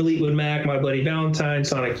 Fleetwood Mac, My Bloody Valentine,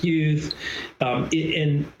 Sonic Youth,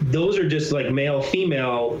 and those are just like male,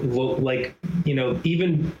 female,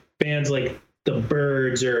 even bands like the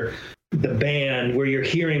Byrds or the Band, where you're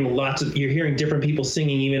hearing different people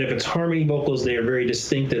singing, even if it's harmony vocals, they are very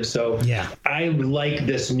distinctive. So Yeah. I like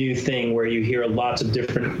this new thing where you hear lots of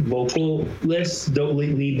different vocalists,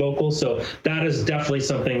 lead vocals. So that is definitely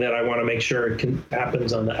something that I want to make sure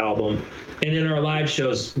happens on the album. And in our live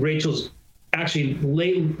shows, Rachel's actually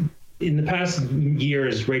in the past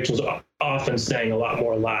years, Rachel's often sang a lot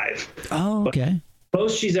more live. Oh, okay.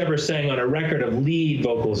 Most she's ever sang on a record of lead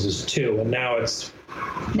vocals is 2, and now it's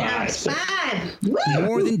 5. Now it's 5. Woo!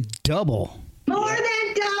 More than double. More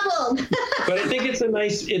than doubled. But I think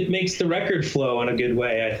it makes the record flow in a good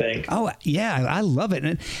way, I think. Oh, yeah, I love it.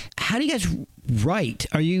 And how do you guys write?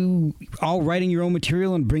 Are you all writing your own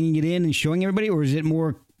material and bringing it in and showing everybody, or is it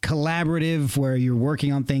more collaborative where you're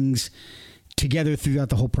working on things together throughout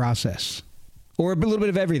the whole process? or a little bit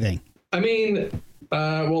of everything? I mean,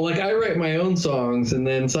 well, like I write my own songs, and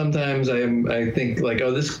then sometimes I think like,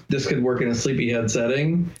 oh, this could work in a Sleepyhead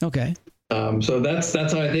setting. Okay. So that's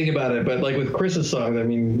how I think about it. But like with Chris's songs, I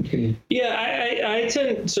mean, I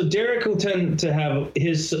tend, so Derek will tend to have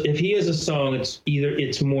his, if he has a song,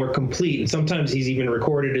 it's more complete. And sometimes he's even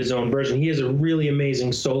recorded his own version. He has a really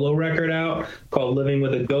amazing solo record out called Living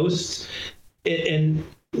with a Ghost. And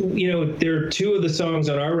you know, there are two of the songs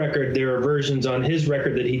on our record. There are versions on his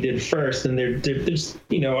record that he did first, and there's,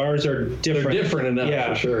 you know, ours are different. they're different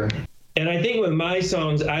enough for sure. And I think with my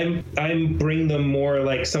songs, I bring them more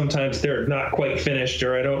like sometimes they're not quite finished,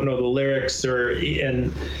 or I don't know the lyrics,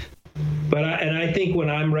 but I think when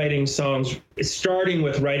I'm writing songs, starting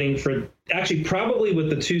with writing for, actually probably with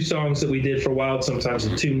the two songs that we did for Wild Sometimes,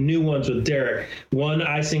 the two new ones with Derek, one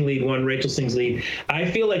I sing lead, one Rachel sings lead. I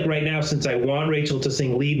feel like right now, since I want Rachel to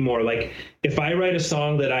sing lead more, like if I write a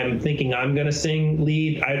song that I'm thinking I'm going to sing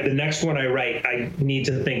lead, the next one I write, I need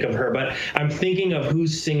to think of her, but I'm thinking of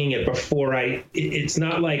who's singing it before it's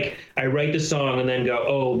not like I write the song and then go,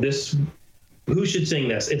 oh, who should sing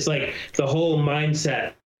this? It's like the whole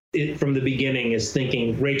mindset from the beginning is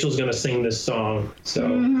thinking Rachel's going to sing this song. So,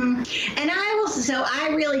 and I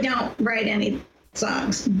really don't write any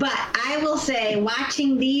songs, but I will say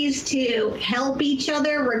watching these two help each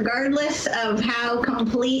other regardless of how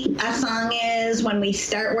complete a song is when we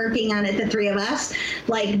start working on it, the three of us,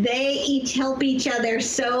 like they each help each other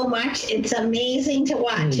so much. It's amazing to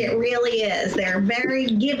watch. It really is. They're very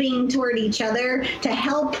giving toward each other to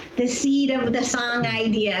help the seed of the song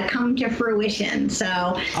idea come to fruition.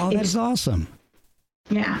 So that's awesome.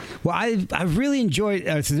 Yeah. Well, I've really enjoyed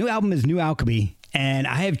the new album is New Alchemy, and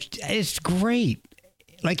it's great.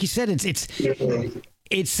 Like you said,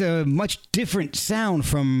 it's a much different sound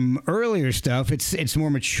from earlier stuff. It's more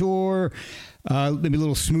mature, maybe a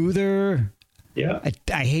little smoother. Yeah.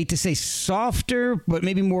 I hate to say softer, but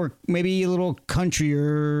maybe a little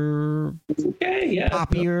countryer. Okay, yeah.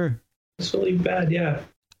 Poppier. It's really bad, yeah.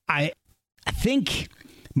 I think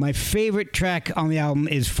my favorite track on the album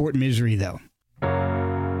is Fort Misery, though.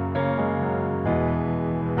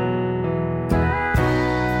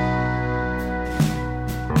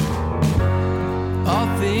 All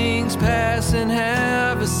things pass and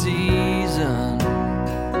have a season.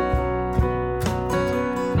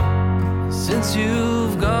 Since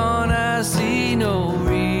you've gone, I see no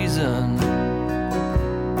reason.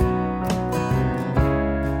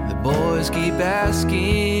 The boys keep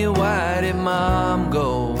asking, why did Mom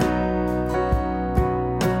go?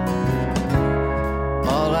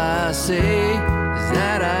 All I say is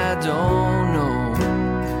that I don't know.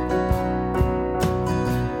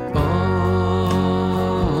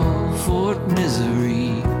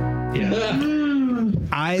 Misery.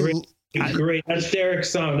 Yeah. Great. That's Derek's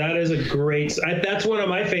song. That is a great. That's one of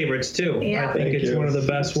my favorites too. Yeah. I think it's one of the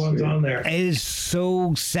best ones on there. It is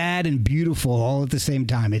so sad and beautiful all at the same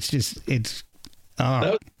time. I think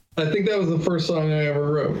that was the first song I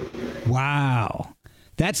ever wrote. Wow.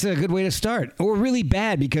 That's a good way to start. Or really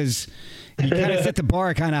bad, because you kind of set the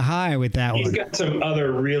bar kind of high with that one. He's got some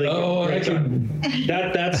other really good songs.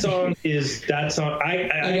 That song is that song. I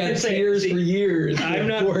got tears for years. I'm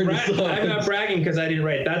not bragging because I didn't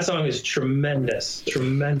write. That song is tremendous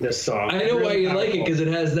song. I know why you like it, because it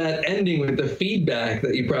has that ending with the feedback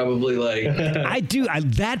that you probably like. I do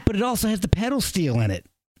but it also has the pedal steel in it.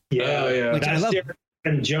 Yeah, which I love.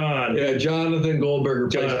 And John. Yeah, Jonathan Goldberger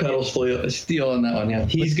plays pedal steel on that one, yeah.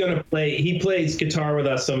 He plays guitar with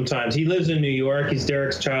us sometimes. He lives in New York. He's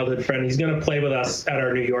Derek's childhood friend. He's going to play with us at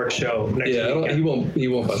our New York show next weekend. He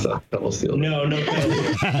won't bust out pedal steel. No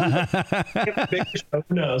pedal steel.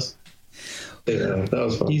 Who knows? Yeah, that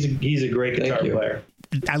was fun. He's a great guitar player.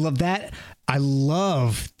 I love that. I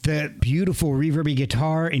love the beautiful reverby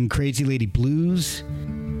guitar in Crazy Lady Blues.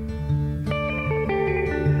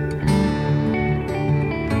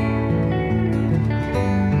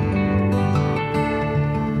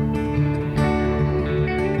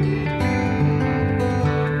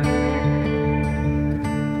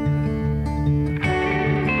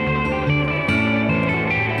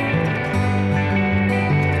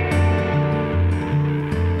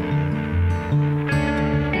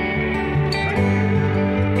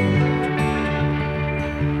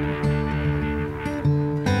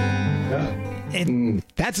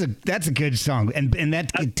 That's a good song, and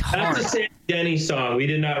that guitar. That's a Sandy Denny song. We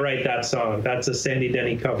did not write that song. That's a Sandy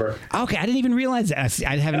Denny cover. Okay, I didn't even realize that.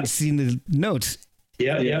 I haven't seen the notes.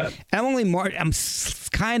 Yeah. I'm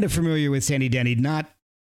kind of familiar with Sandy Denny, not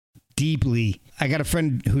deeply. I got a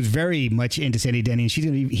friend who's very much into Sandy Denny, and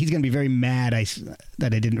he's gonna be very mad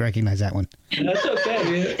that I didn't recognize that one. That's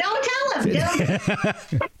okay. Don't tell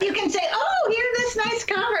You can say, "Oh, here's this nice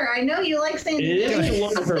cover. I know you like Sandy." It is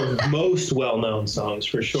one of her most well-known songs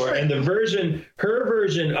for sure. And her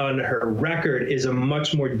version on her record is a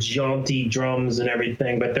much more jaunty drums and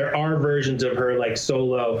everything. But there are versions of her like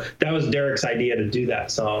solo. That was Derek's idea to do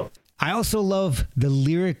that song. I also love the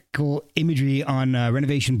lyrical imagery on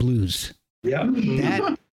Renovation Blues. Yeah.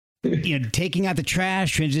 That, taking out the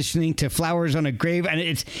trash, transitioning to flowers on a grave, and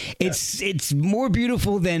it's more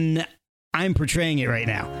beautiful than I'm portraying it right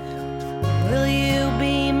now. Will you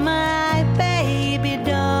be my baby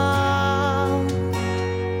doll?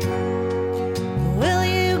 Will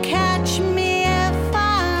you catch me if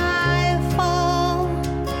I fall?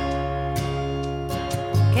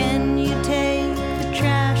 Can you take the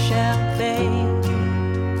trash out, babe?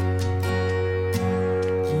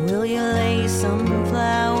 Will you lay some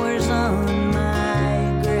flowers on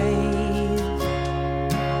my grave?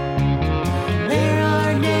 There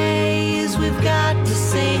are days we've got to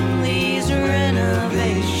sing these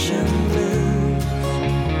renovation blues.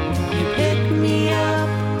 You pick me up,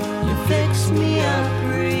 you fix me up,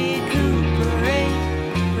 recuperate,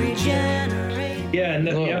 regenerate.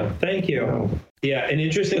 Yeah, thank you. Yeah, an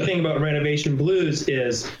interesting thing about Renovation Blues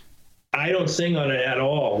is I don't sing on it at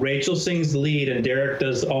all. Rachel sings the lead and Derek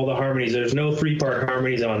does all the harmonies. There's no 3-part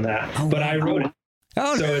harmonies on that, but I wrote it.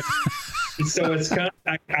 Oh, So it's kind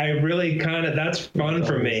of, I really kind of, that's fun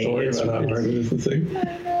for me. It is a little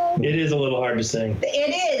hard to sing.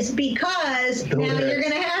 It is, because now you're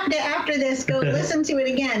going to have to, after this, go listen to it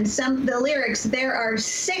again. The lyrics, there are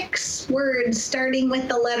 6 words starting with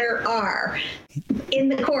the letter R in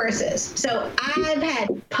the choruses. So I've had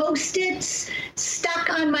Post-its stuck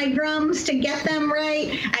on my drums to get them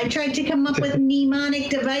right. I tried to come up with mnemonic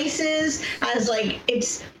devices. I was like,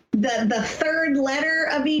 it's the third letter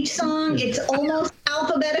of each song. It's almost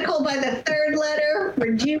alphabetical by the third letter.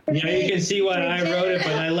 Yeah, you can see why I wrote it,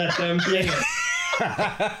 but I let them sing it.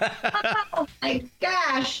 Oh my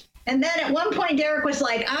gosh. And then at one point, Derek was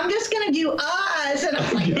like, I'm just going to do Oz. And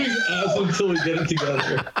I'm like, no. Oz until we get it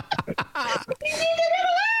together.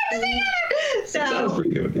 So,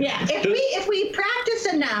 yeah, if we practice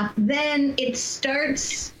enough, then it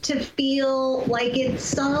starts to feel like it's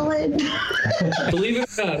solid. Believe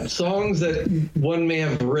it or not, songs that one may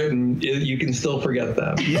have written, you can still forget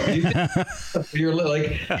them. You're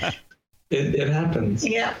like, it happens.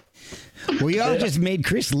 Yeah. Well, y'all just made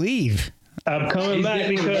Chris leave. I'm coming back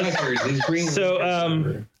because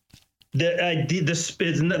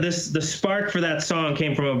the spark for that song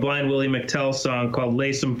came from a Blind Willie McTell song called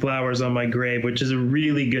 "Lay Some Flowers on My Grave," which is a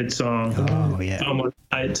really good song. Oh yeah,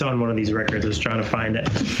 it's on one of these records. I was trying to find it.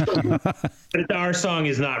 But our song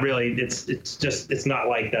is not really. It's not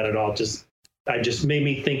like that at all. I just made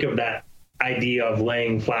me think of that idea of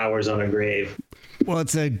laying flowers on a grave. Well,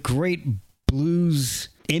 it's a great blues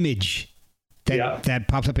image that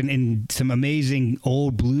pops up in some amazing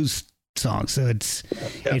old blues songs. So it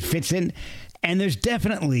fits in. And there's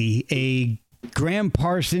definitely a Graham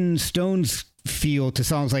Parsons Stones feel to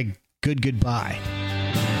songs like Good Goodbye.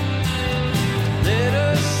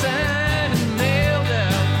 Letter signed and mailed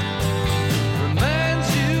out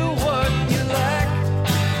reminds you what you like.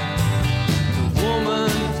 The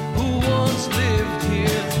woman who once lived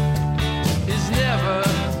here is never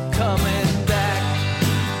coming back.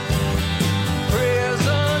 Prayers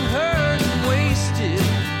unheard and wasted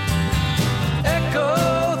echo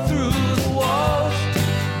through the walls.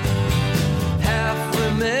 Half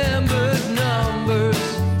remembered numbers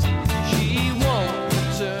she won't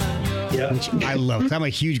return your Which I love. 'Cause I'm a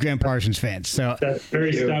huge Graham Parsons fan. So That's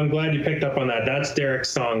I'm glad you picked up on that. That's Derek's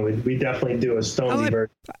song. We definitely do a Stonesy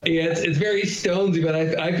version. Yeah, it's very Stonesy, but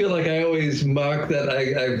I feel like I always mock that.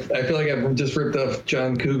 I feel like I've just ripped off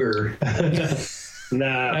John Cougar.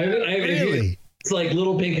 Nah. really, It's like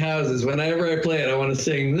Little Pink Houses. Whenever I play it, I want to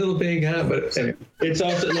sing Little Pink House. But anyway. It's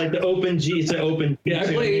also like the open G. It's an open G. Yeah, I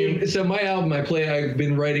play. So my album, I've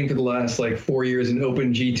been writing for the last 4 years in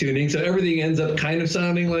open G tuning. So everything ends up kind of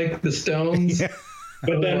sounding like the Stones. yeah.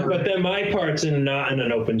 But then my part's not in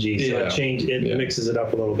an open G, so Yeah. it mixes it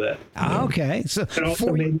up a little bit. Okay. So And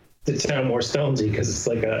also makes it sound more Stonesy because it's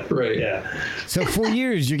like a Right. Yeah. So 4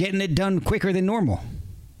 years, you're getting it done quicker than normal.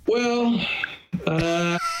 Well,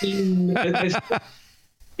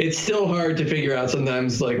 it's still hard to figure out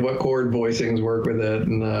sometimes what chord voicings work with it.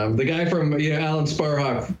 And the guy from Alan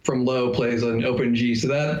Sparhawk from Low plays on open G, so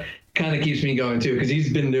that kind of keeps me going too because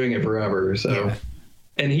he's been doing it forever. So. Yeah.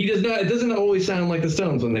 And he does not. It doesn't always sound like the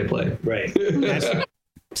Stones when they play. Right.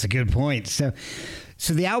 That's a good point. So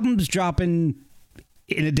the album's dropping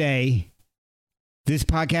in a day. This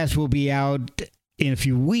podcast will be out in a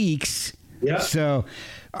few weeks. Yeah. So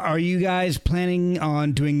Are you guys planning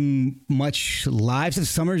on doing much live since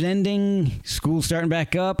summer's ending? School's starting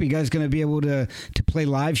back up. Are you guys going to be able to play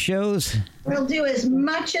live shows? We'll do as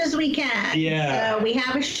much as we can. Yeah. So we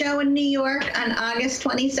have a show in New York on August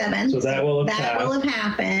 27th. So that will have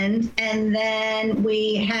happened. And then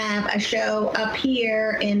we have a show up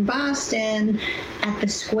here in Boston at the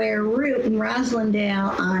Square Root in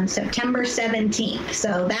Roslindale on September 17th.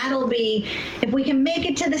 So that'll be, if we can make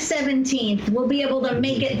it to the 17th, we'll be able to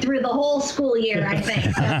make it through the whole school year, I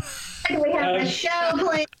think. So we have a show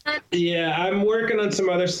planned. Yeah, I'm working on some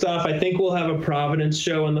other stuff. I think we'll have a Providence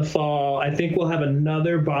show in the fall. I think we'll have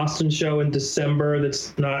another Boston show in December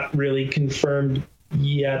that's not really confirmed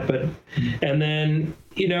yet, but and then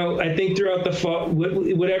I think throughout the fall,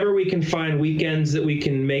 whatever we can find weekends that we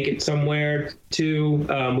can make it somewhere to,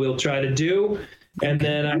 we'll try to do. And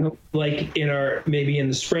then I hope, like maybe in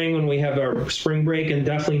the spring when we have our spring break, and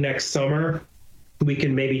definitely next summer, we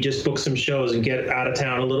can maybe just book some shows and get out of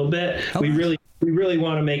town a little bit. Oh. We really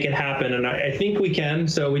want to make it happen, and I think we can.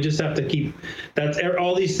 So we just have to keep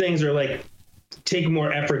all these things are like take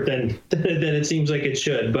more effort than it seems like it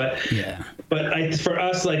should. But yeah. But for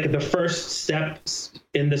us, like the first steps,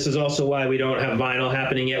 and this is also why we don't have vinyl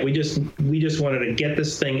happening yet. We just wanted to get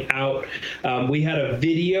this thing out. We had a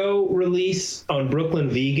video release on Brooklyn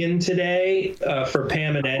Vegan today for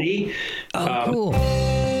Pam and Eddie. Oh, cool.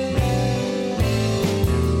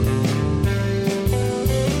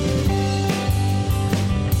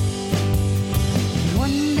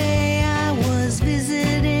 One day I was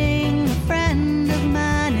visiting a friend of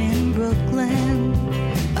mine in Brooklyn.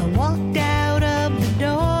 I walked out of the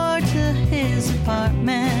door to his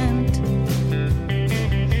apartment.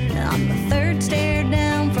 On the third stair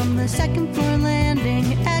down from the second floor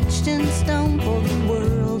landing, etched in stone for the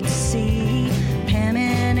world to see. Pam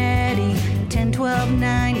and Eddie, 10, 12,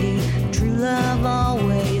 90. True love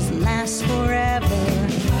always lasts forever.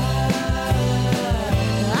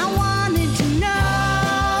 I wanted to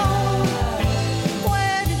know,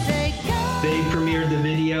 where did they go? They premiered the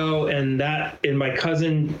video, and my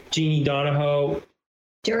cousin Jeannie Donahoe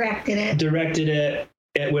Directed it.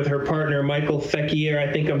 With her partner Michael Feckier.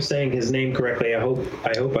 I think I'm saying his name correctly. I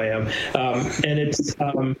hope I am. And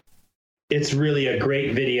it's really a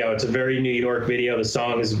great video. It's a very New York video. The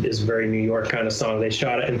song is very New York kind of song. They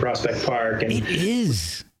shot it in Prospect Park, and It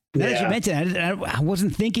is. Now that you mentioned it, I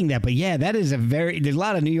wasn't thinking that, but yeah, that is there's a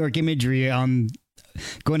lot of New York imagery on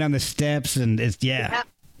going down the steps, and it's, yeah.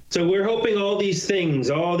 So we're hoping all these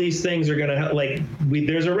things are going to help. Like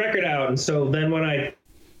there's a record out. And so then when I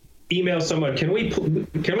email someone, can we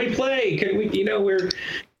play? Can we,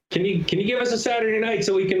 can you give us a Saturday night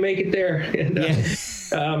so we can make it there? And,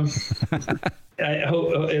 I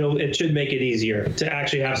hope it should make it easier to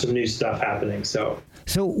actually have some new stuff happening. So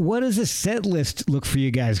what does the set list look for you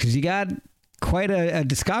guys? Because you got quite a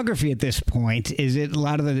discography at this point. Is it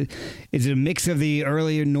a mix of the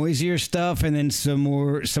earlier, noisier stuff and then some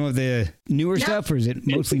of the newer stuff, or is it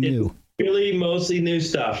mostly new? Really mostly new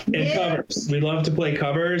stuff and covers. We love to play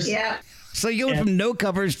covers. Yeah. So you go from no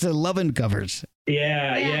covers to loving covers.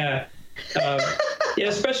 Yeah.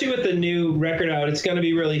 Especially with the new record out, it's going to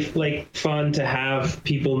be really fun to have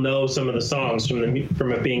people know some of the songs from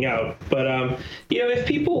it being out. But if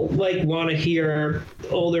people want to hear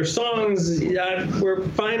older songs, we're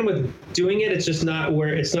fine with doing it. It's just not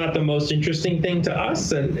the most interesting thing to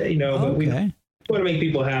us, and but we want to make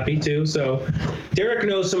people happy too. So Derek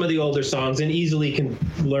knows some of the older songs and easily can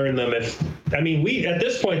learn them. We at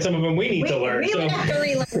this point, some of them we need to learn. We have to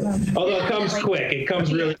relearn them. Although it comes quick. It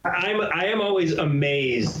comes really. I am always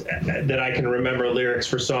amazed that I can remember lyrics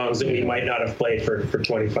for songs that we might not have played for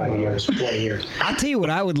 25 years, 20 years. I'll tell you what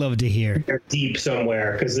I would love to hear. They're deep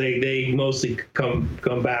somewhere because they mostly come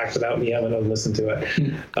back without me having to listen to it.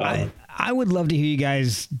 I would love to hear you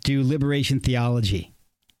guys do Liberation Theology.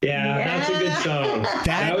 Yeah, that's a good song.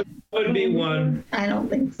 That would be one. I don't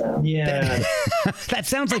think so. Yeah. That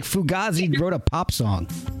sounds like Fugazi wrote a pop song.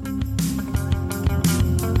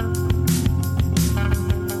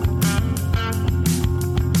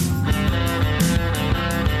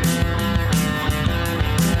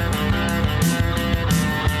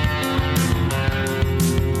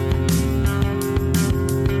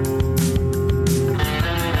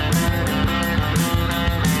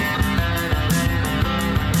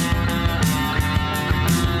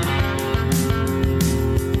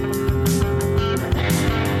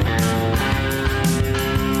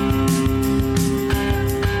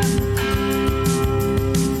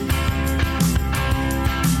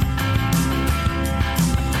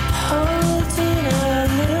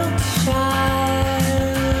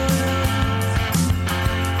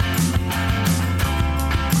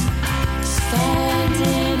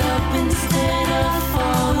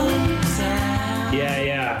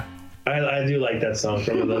 I do like that song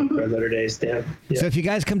from the Red Letter Days, Dan. Yeah. So if you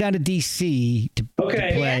guys come down to DC to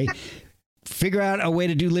play, figure out a way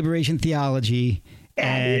to do Liberation Theology,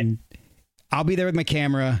 and I'll be there with my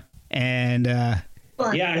camera. And I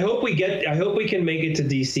hope we can make it to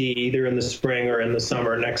DC either in the spring or in the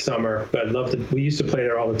summer next summer. But I'd love to. We used to play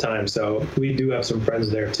there all the time, so we do have some friends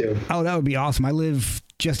there too. Oh, that would be awesome. I live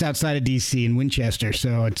just outside of DC in Winchester,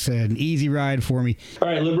 so it's an easy ride for me. All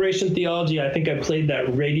right, Liberation Theology. I think I played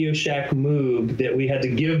that Radio Shack Moog that we had to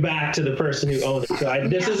give back to the person who owned it. So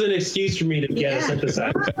this is an excuse for me to get a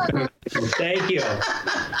synthesizer. Thank you.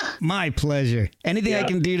 My pleasure. Anything I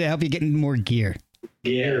can do to help you get more gear.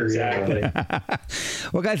 Yeah, exactly.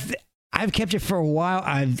 Well, guys, I've kept you for a while.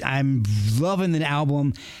 I'm loving the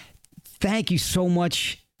album. Thank you so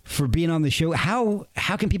much for being on the show. How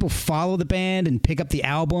can people follow the band and pick up the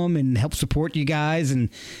album and help support you guys, and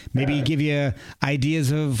maybe give you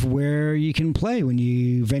ideas of where you can play when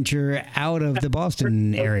you venture out of the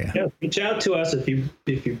Boston area? Yeah, reach out to us if you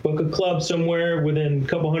book a club somewhere within a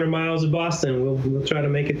couple 100 miles of Boston. We'll try to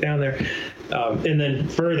make it down there, and then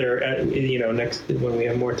further, next when we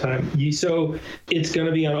have more time. So it's going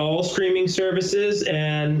to be on all streaming services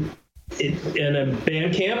and. In a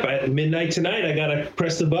Bandcamp at midnight tonight, I gotta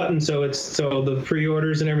press the button so the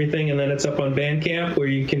pre-orders and everything, and then it's up on Bandcamp where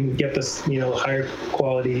you can get this higher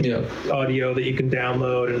quality audio that you can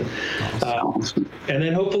download, and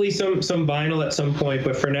then hopefully some vinyl at some point.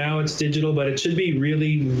 But for now, it's digital, but it should be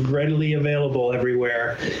really readily available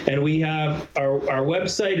everywhere. And we have our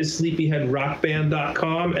website is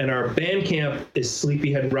sleepyheadrockband.com, and our Bandcamp is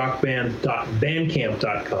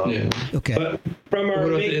sleepyheadrockband.bandcamp.com. Yeah. Okay. But from our what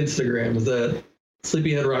about the Instagram? Is that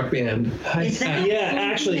Sleepyhead Rock Band?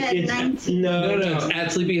 Actually, it's no. It's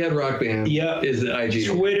at Sleepyhead Rock Band. Yep. Is the IG.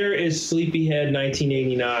 Twitter is Sleepyhead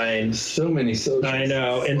 1989. So many socials. I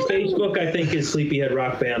know, and Facebook I think is Sleepyhead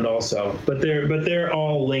Rock Band also, but they're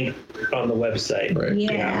all linked on the website. Right.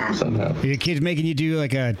 Yeah. Somehow. Are your kids making you do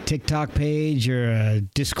like a TikTok page or a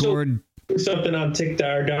Discord? Something on TikTok.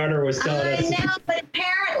 Our daughter was telling us. I know, but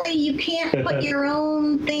apparently you can't put your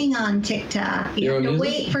own thing on TikTok. You have to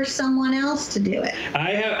wait for someone else to do it.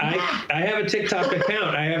 I have a TikTok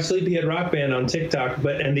account. I have Sleepyhead Rock Band on TikTok,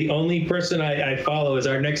 and the only person I follow is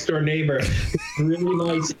our next door neighbor. Really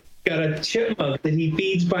nice. Got a chipmunk that he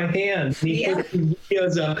feeds by hand. And he puts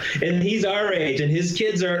videos up, and he's our age, and his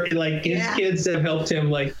kids are like kids have helped him.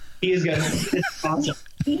 Like he's got. It's awesome.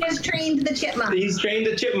 He has trained the chipmunk. He's trained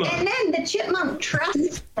the chipmunk. And then the chipmunk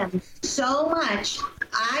trusts him so much.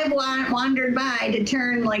 I wandered by to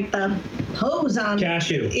turn like the hose on.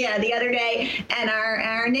 Cashew. Yeah, the other day. And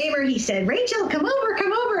our neighbor, he said, Rachel, come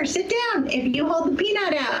over, sit down. If you hold the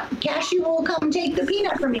peanut out, Cashew will come take the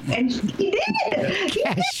peanut from you. And he did.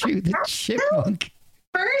 Cashew, the chipmunk.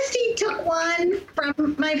 First, he took one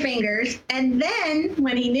from my fingers, and then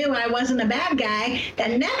when he knew I wasn't a bad guy,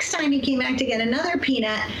 the next time he came back to get another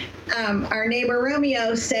peanut, our neighbor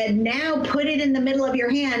Romeo said, now put it in the middle of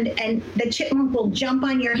your hand, and the chipmunk will jump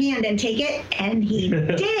on your hand and take it, and he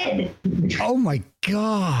did. Oh, my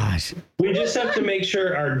gosh. We just have to make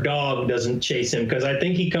sure our dog doesn't chase him, because I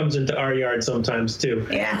think he comes into our yard sometimes, too.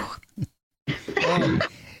 Yeah.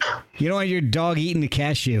 You don't want your dog eating the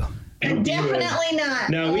cashew. Definitely not.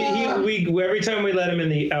 No, we every time we let him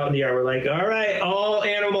out in the yard, we're like, all right, all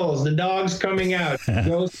animals, the dog's coming out,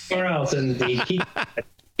 go somewhere else, and he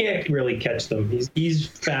can't really catch them. He's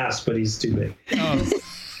fast, but he's too big. Oh.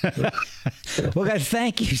 Well, guys,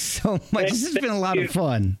 thank you so much. This has been a lot of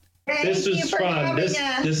fun. This was fun. This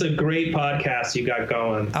is a great podcast you got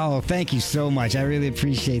going. Oh, thank you so much. I really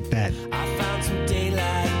appreciate that. I found some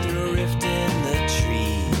daylight through a rift in the trees.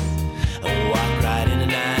 I walked right into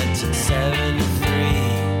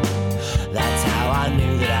 1973. That's how I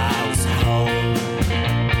knew that I was home.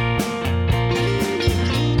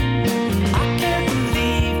 I can't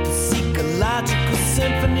believe the ecological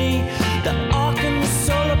symphony, the arc and the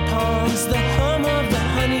solar ponds, the hum of the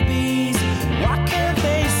honeybees. Why can't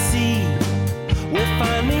they see we're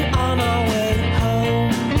finally on our way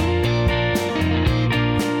home?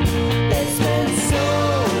 It's been so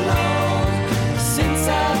long since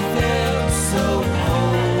I felt so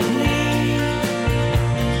homely.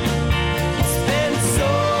 It's been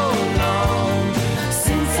so long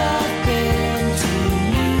since I've been to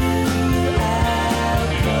New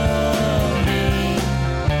Albany.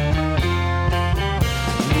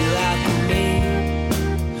 New Albany,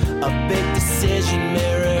 a big decision made.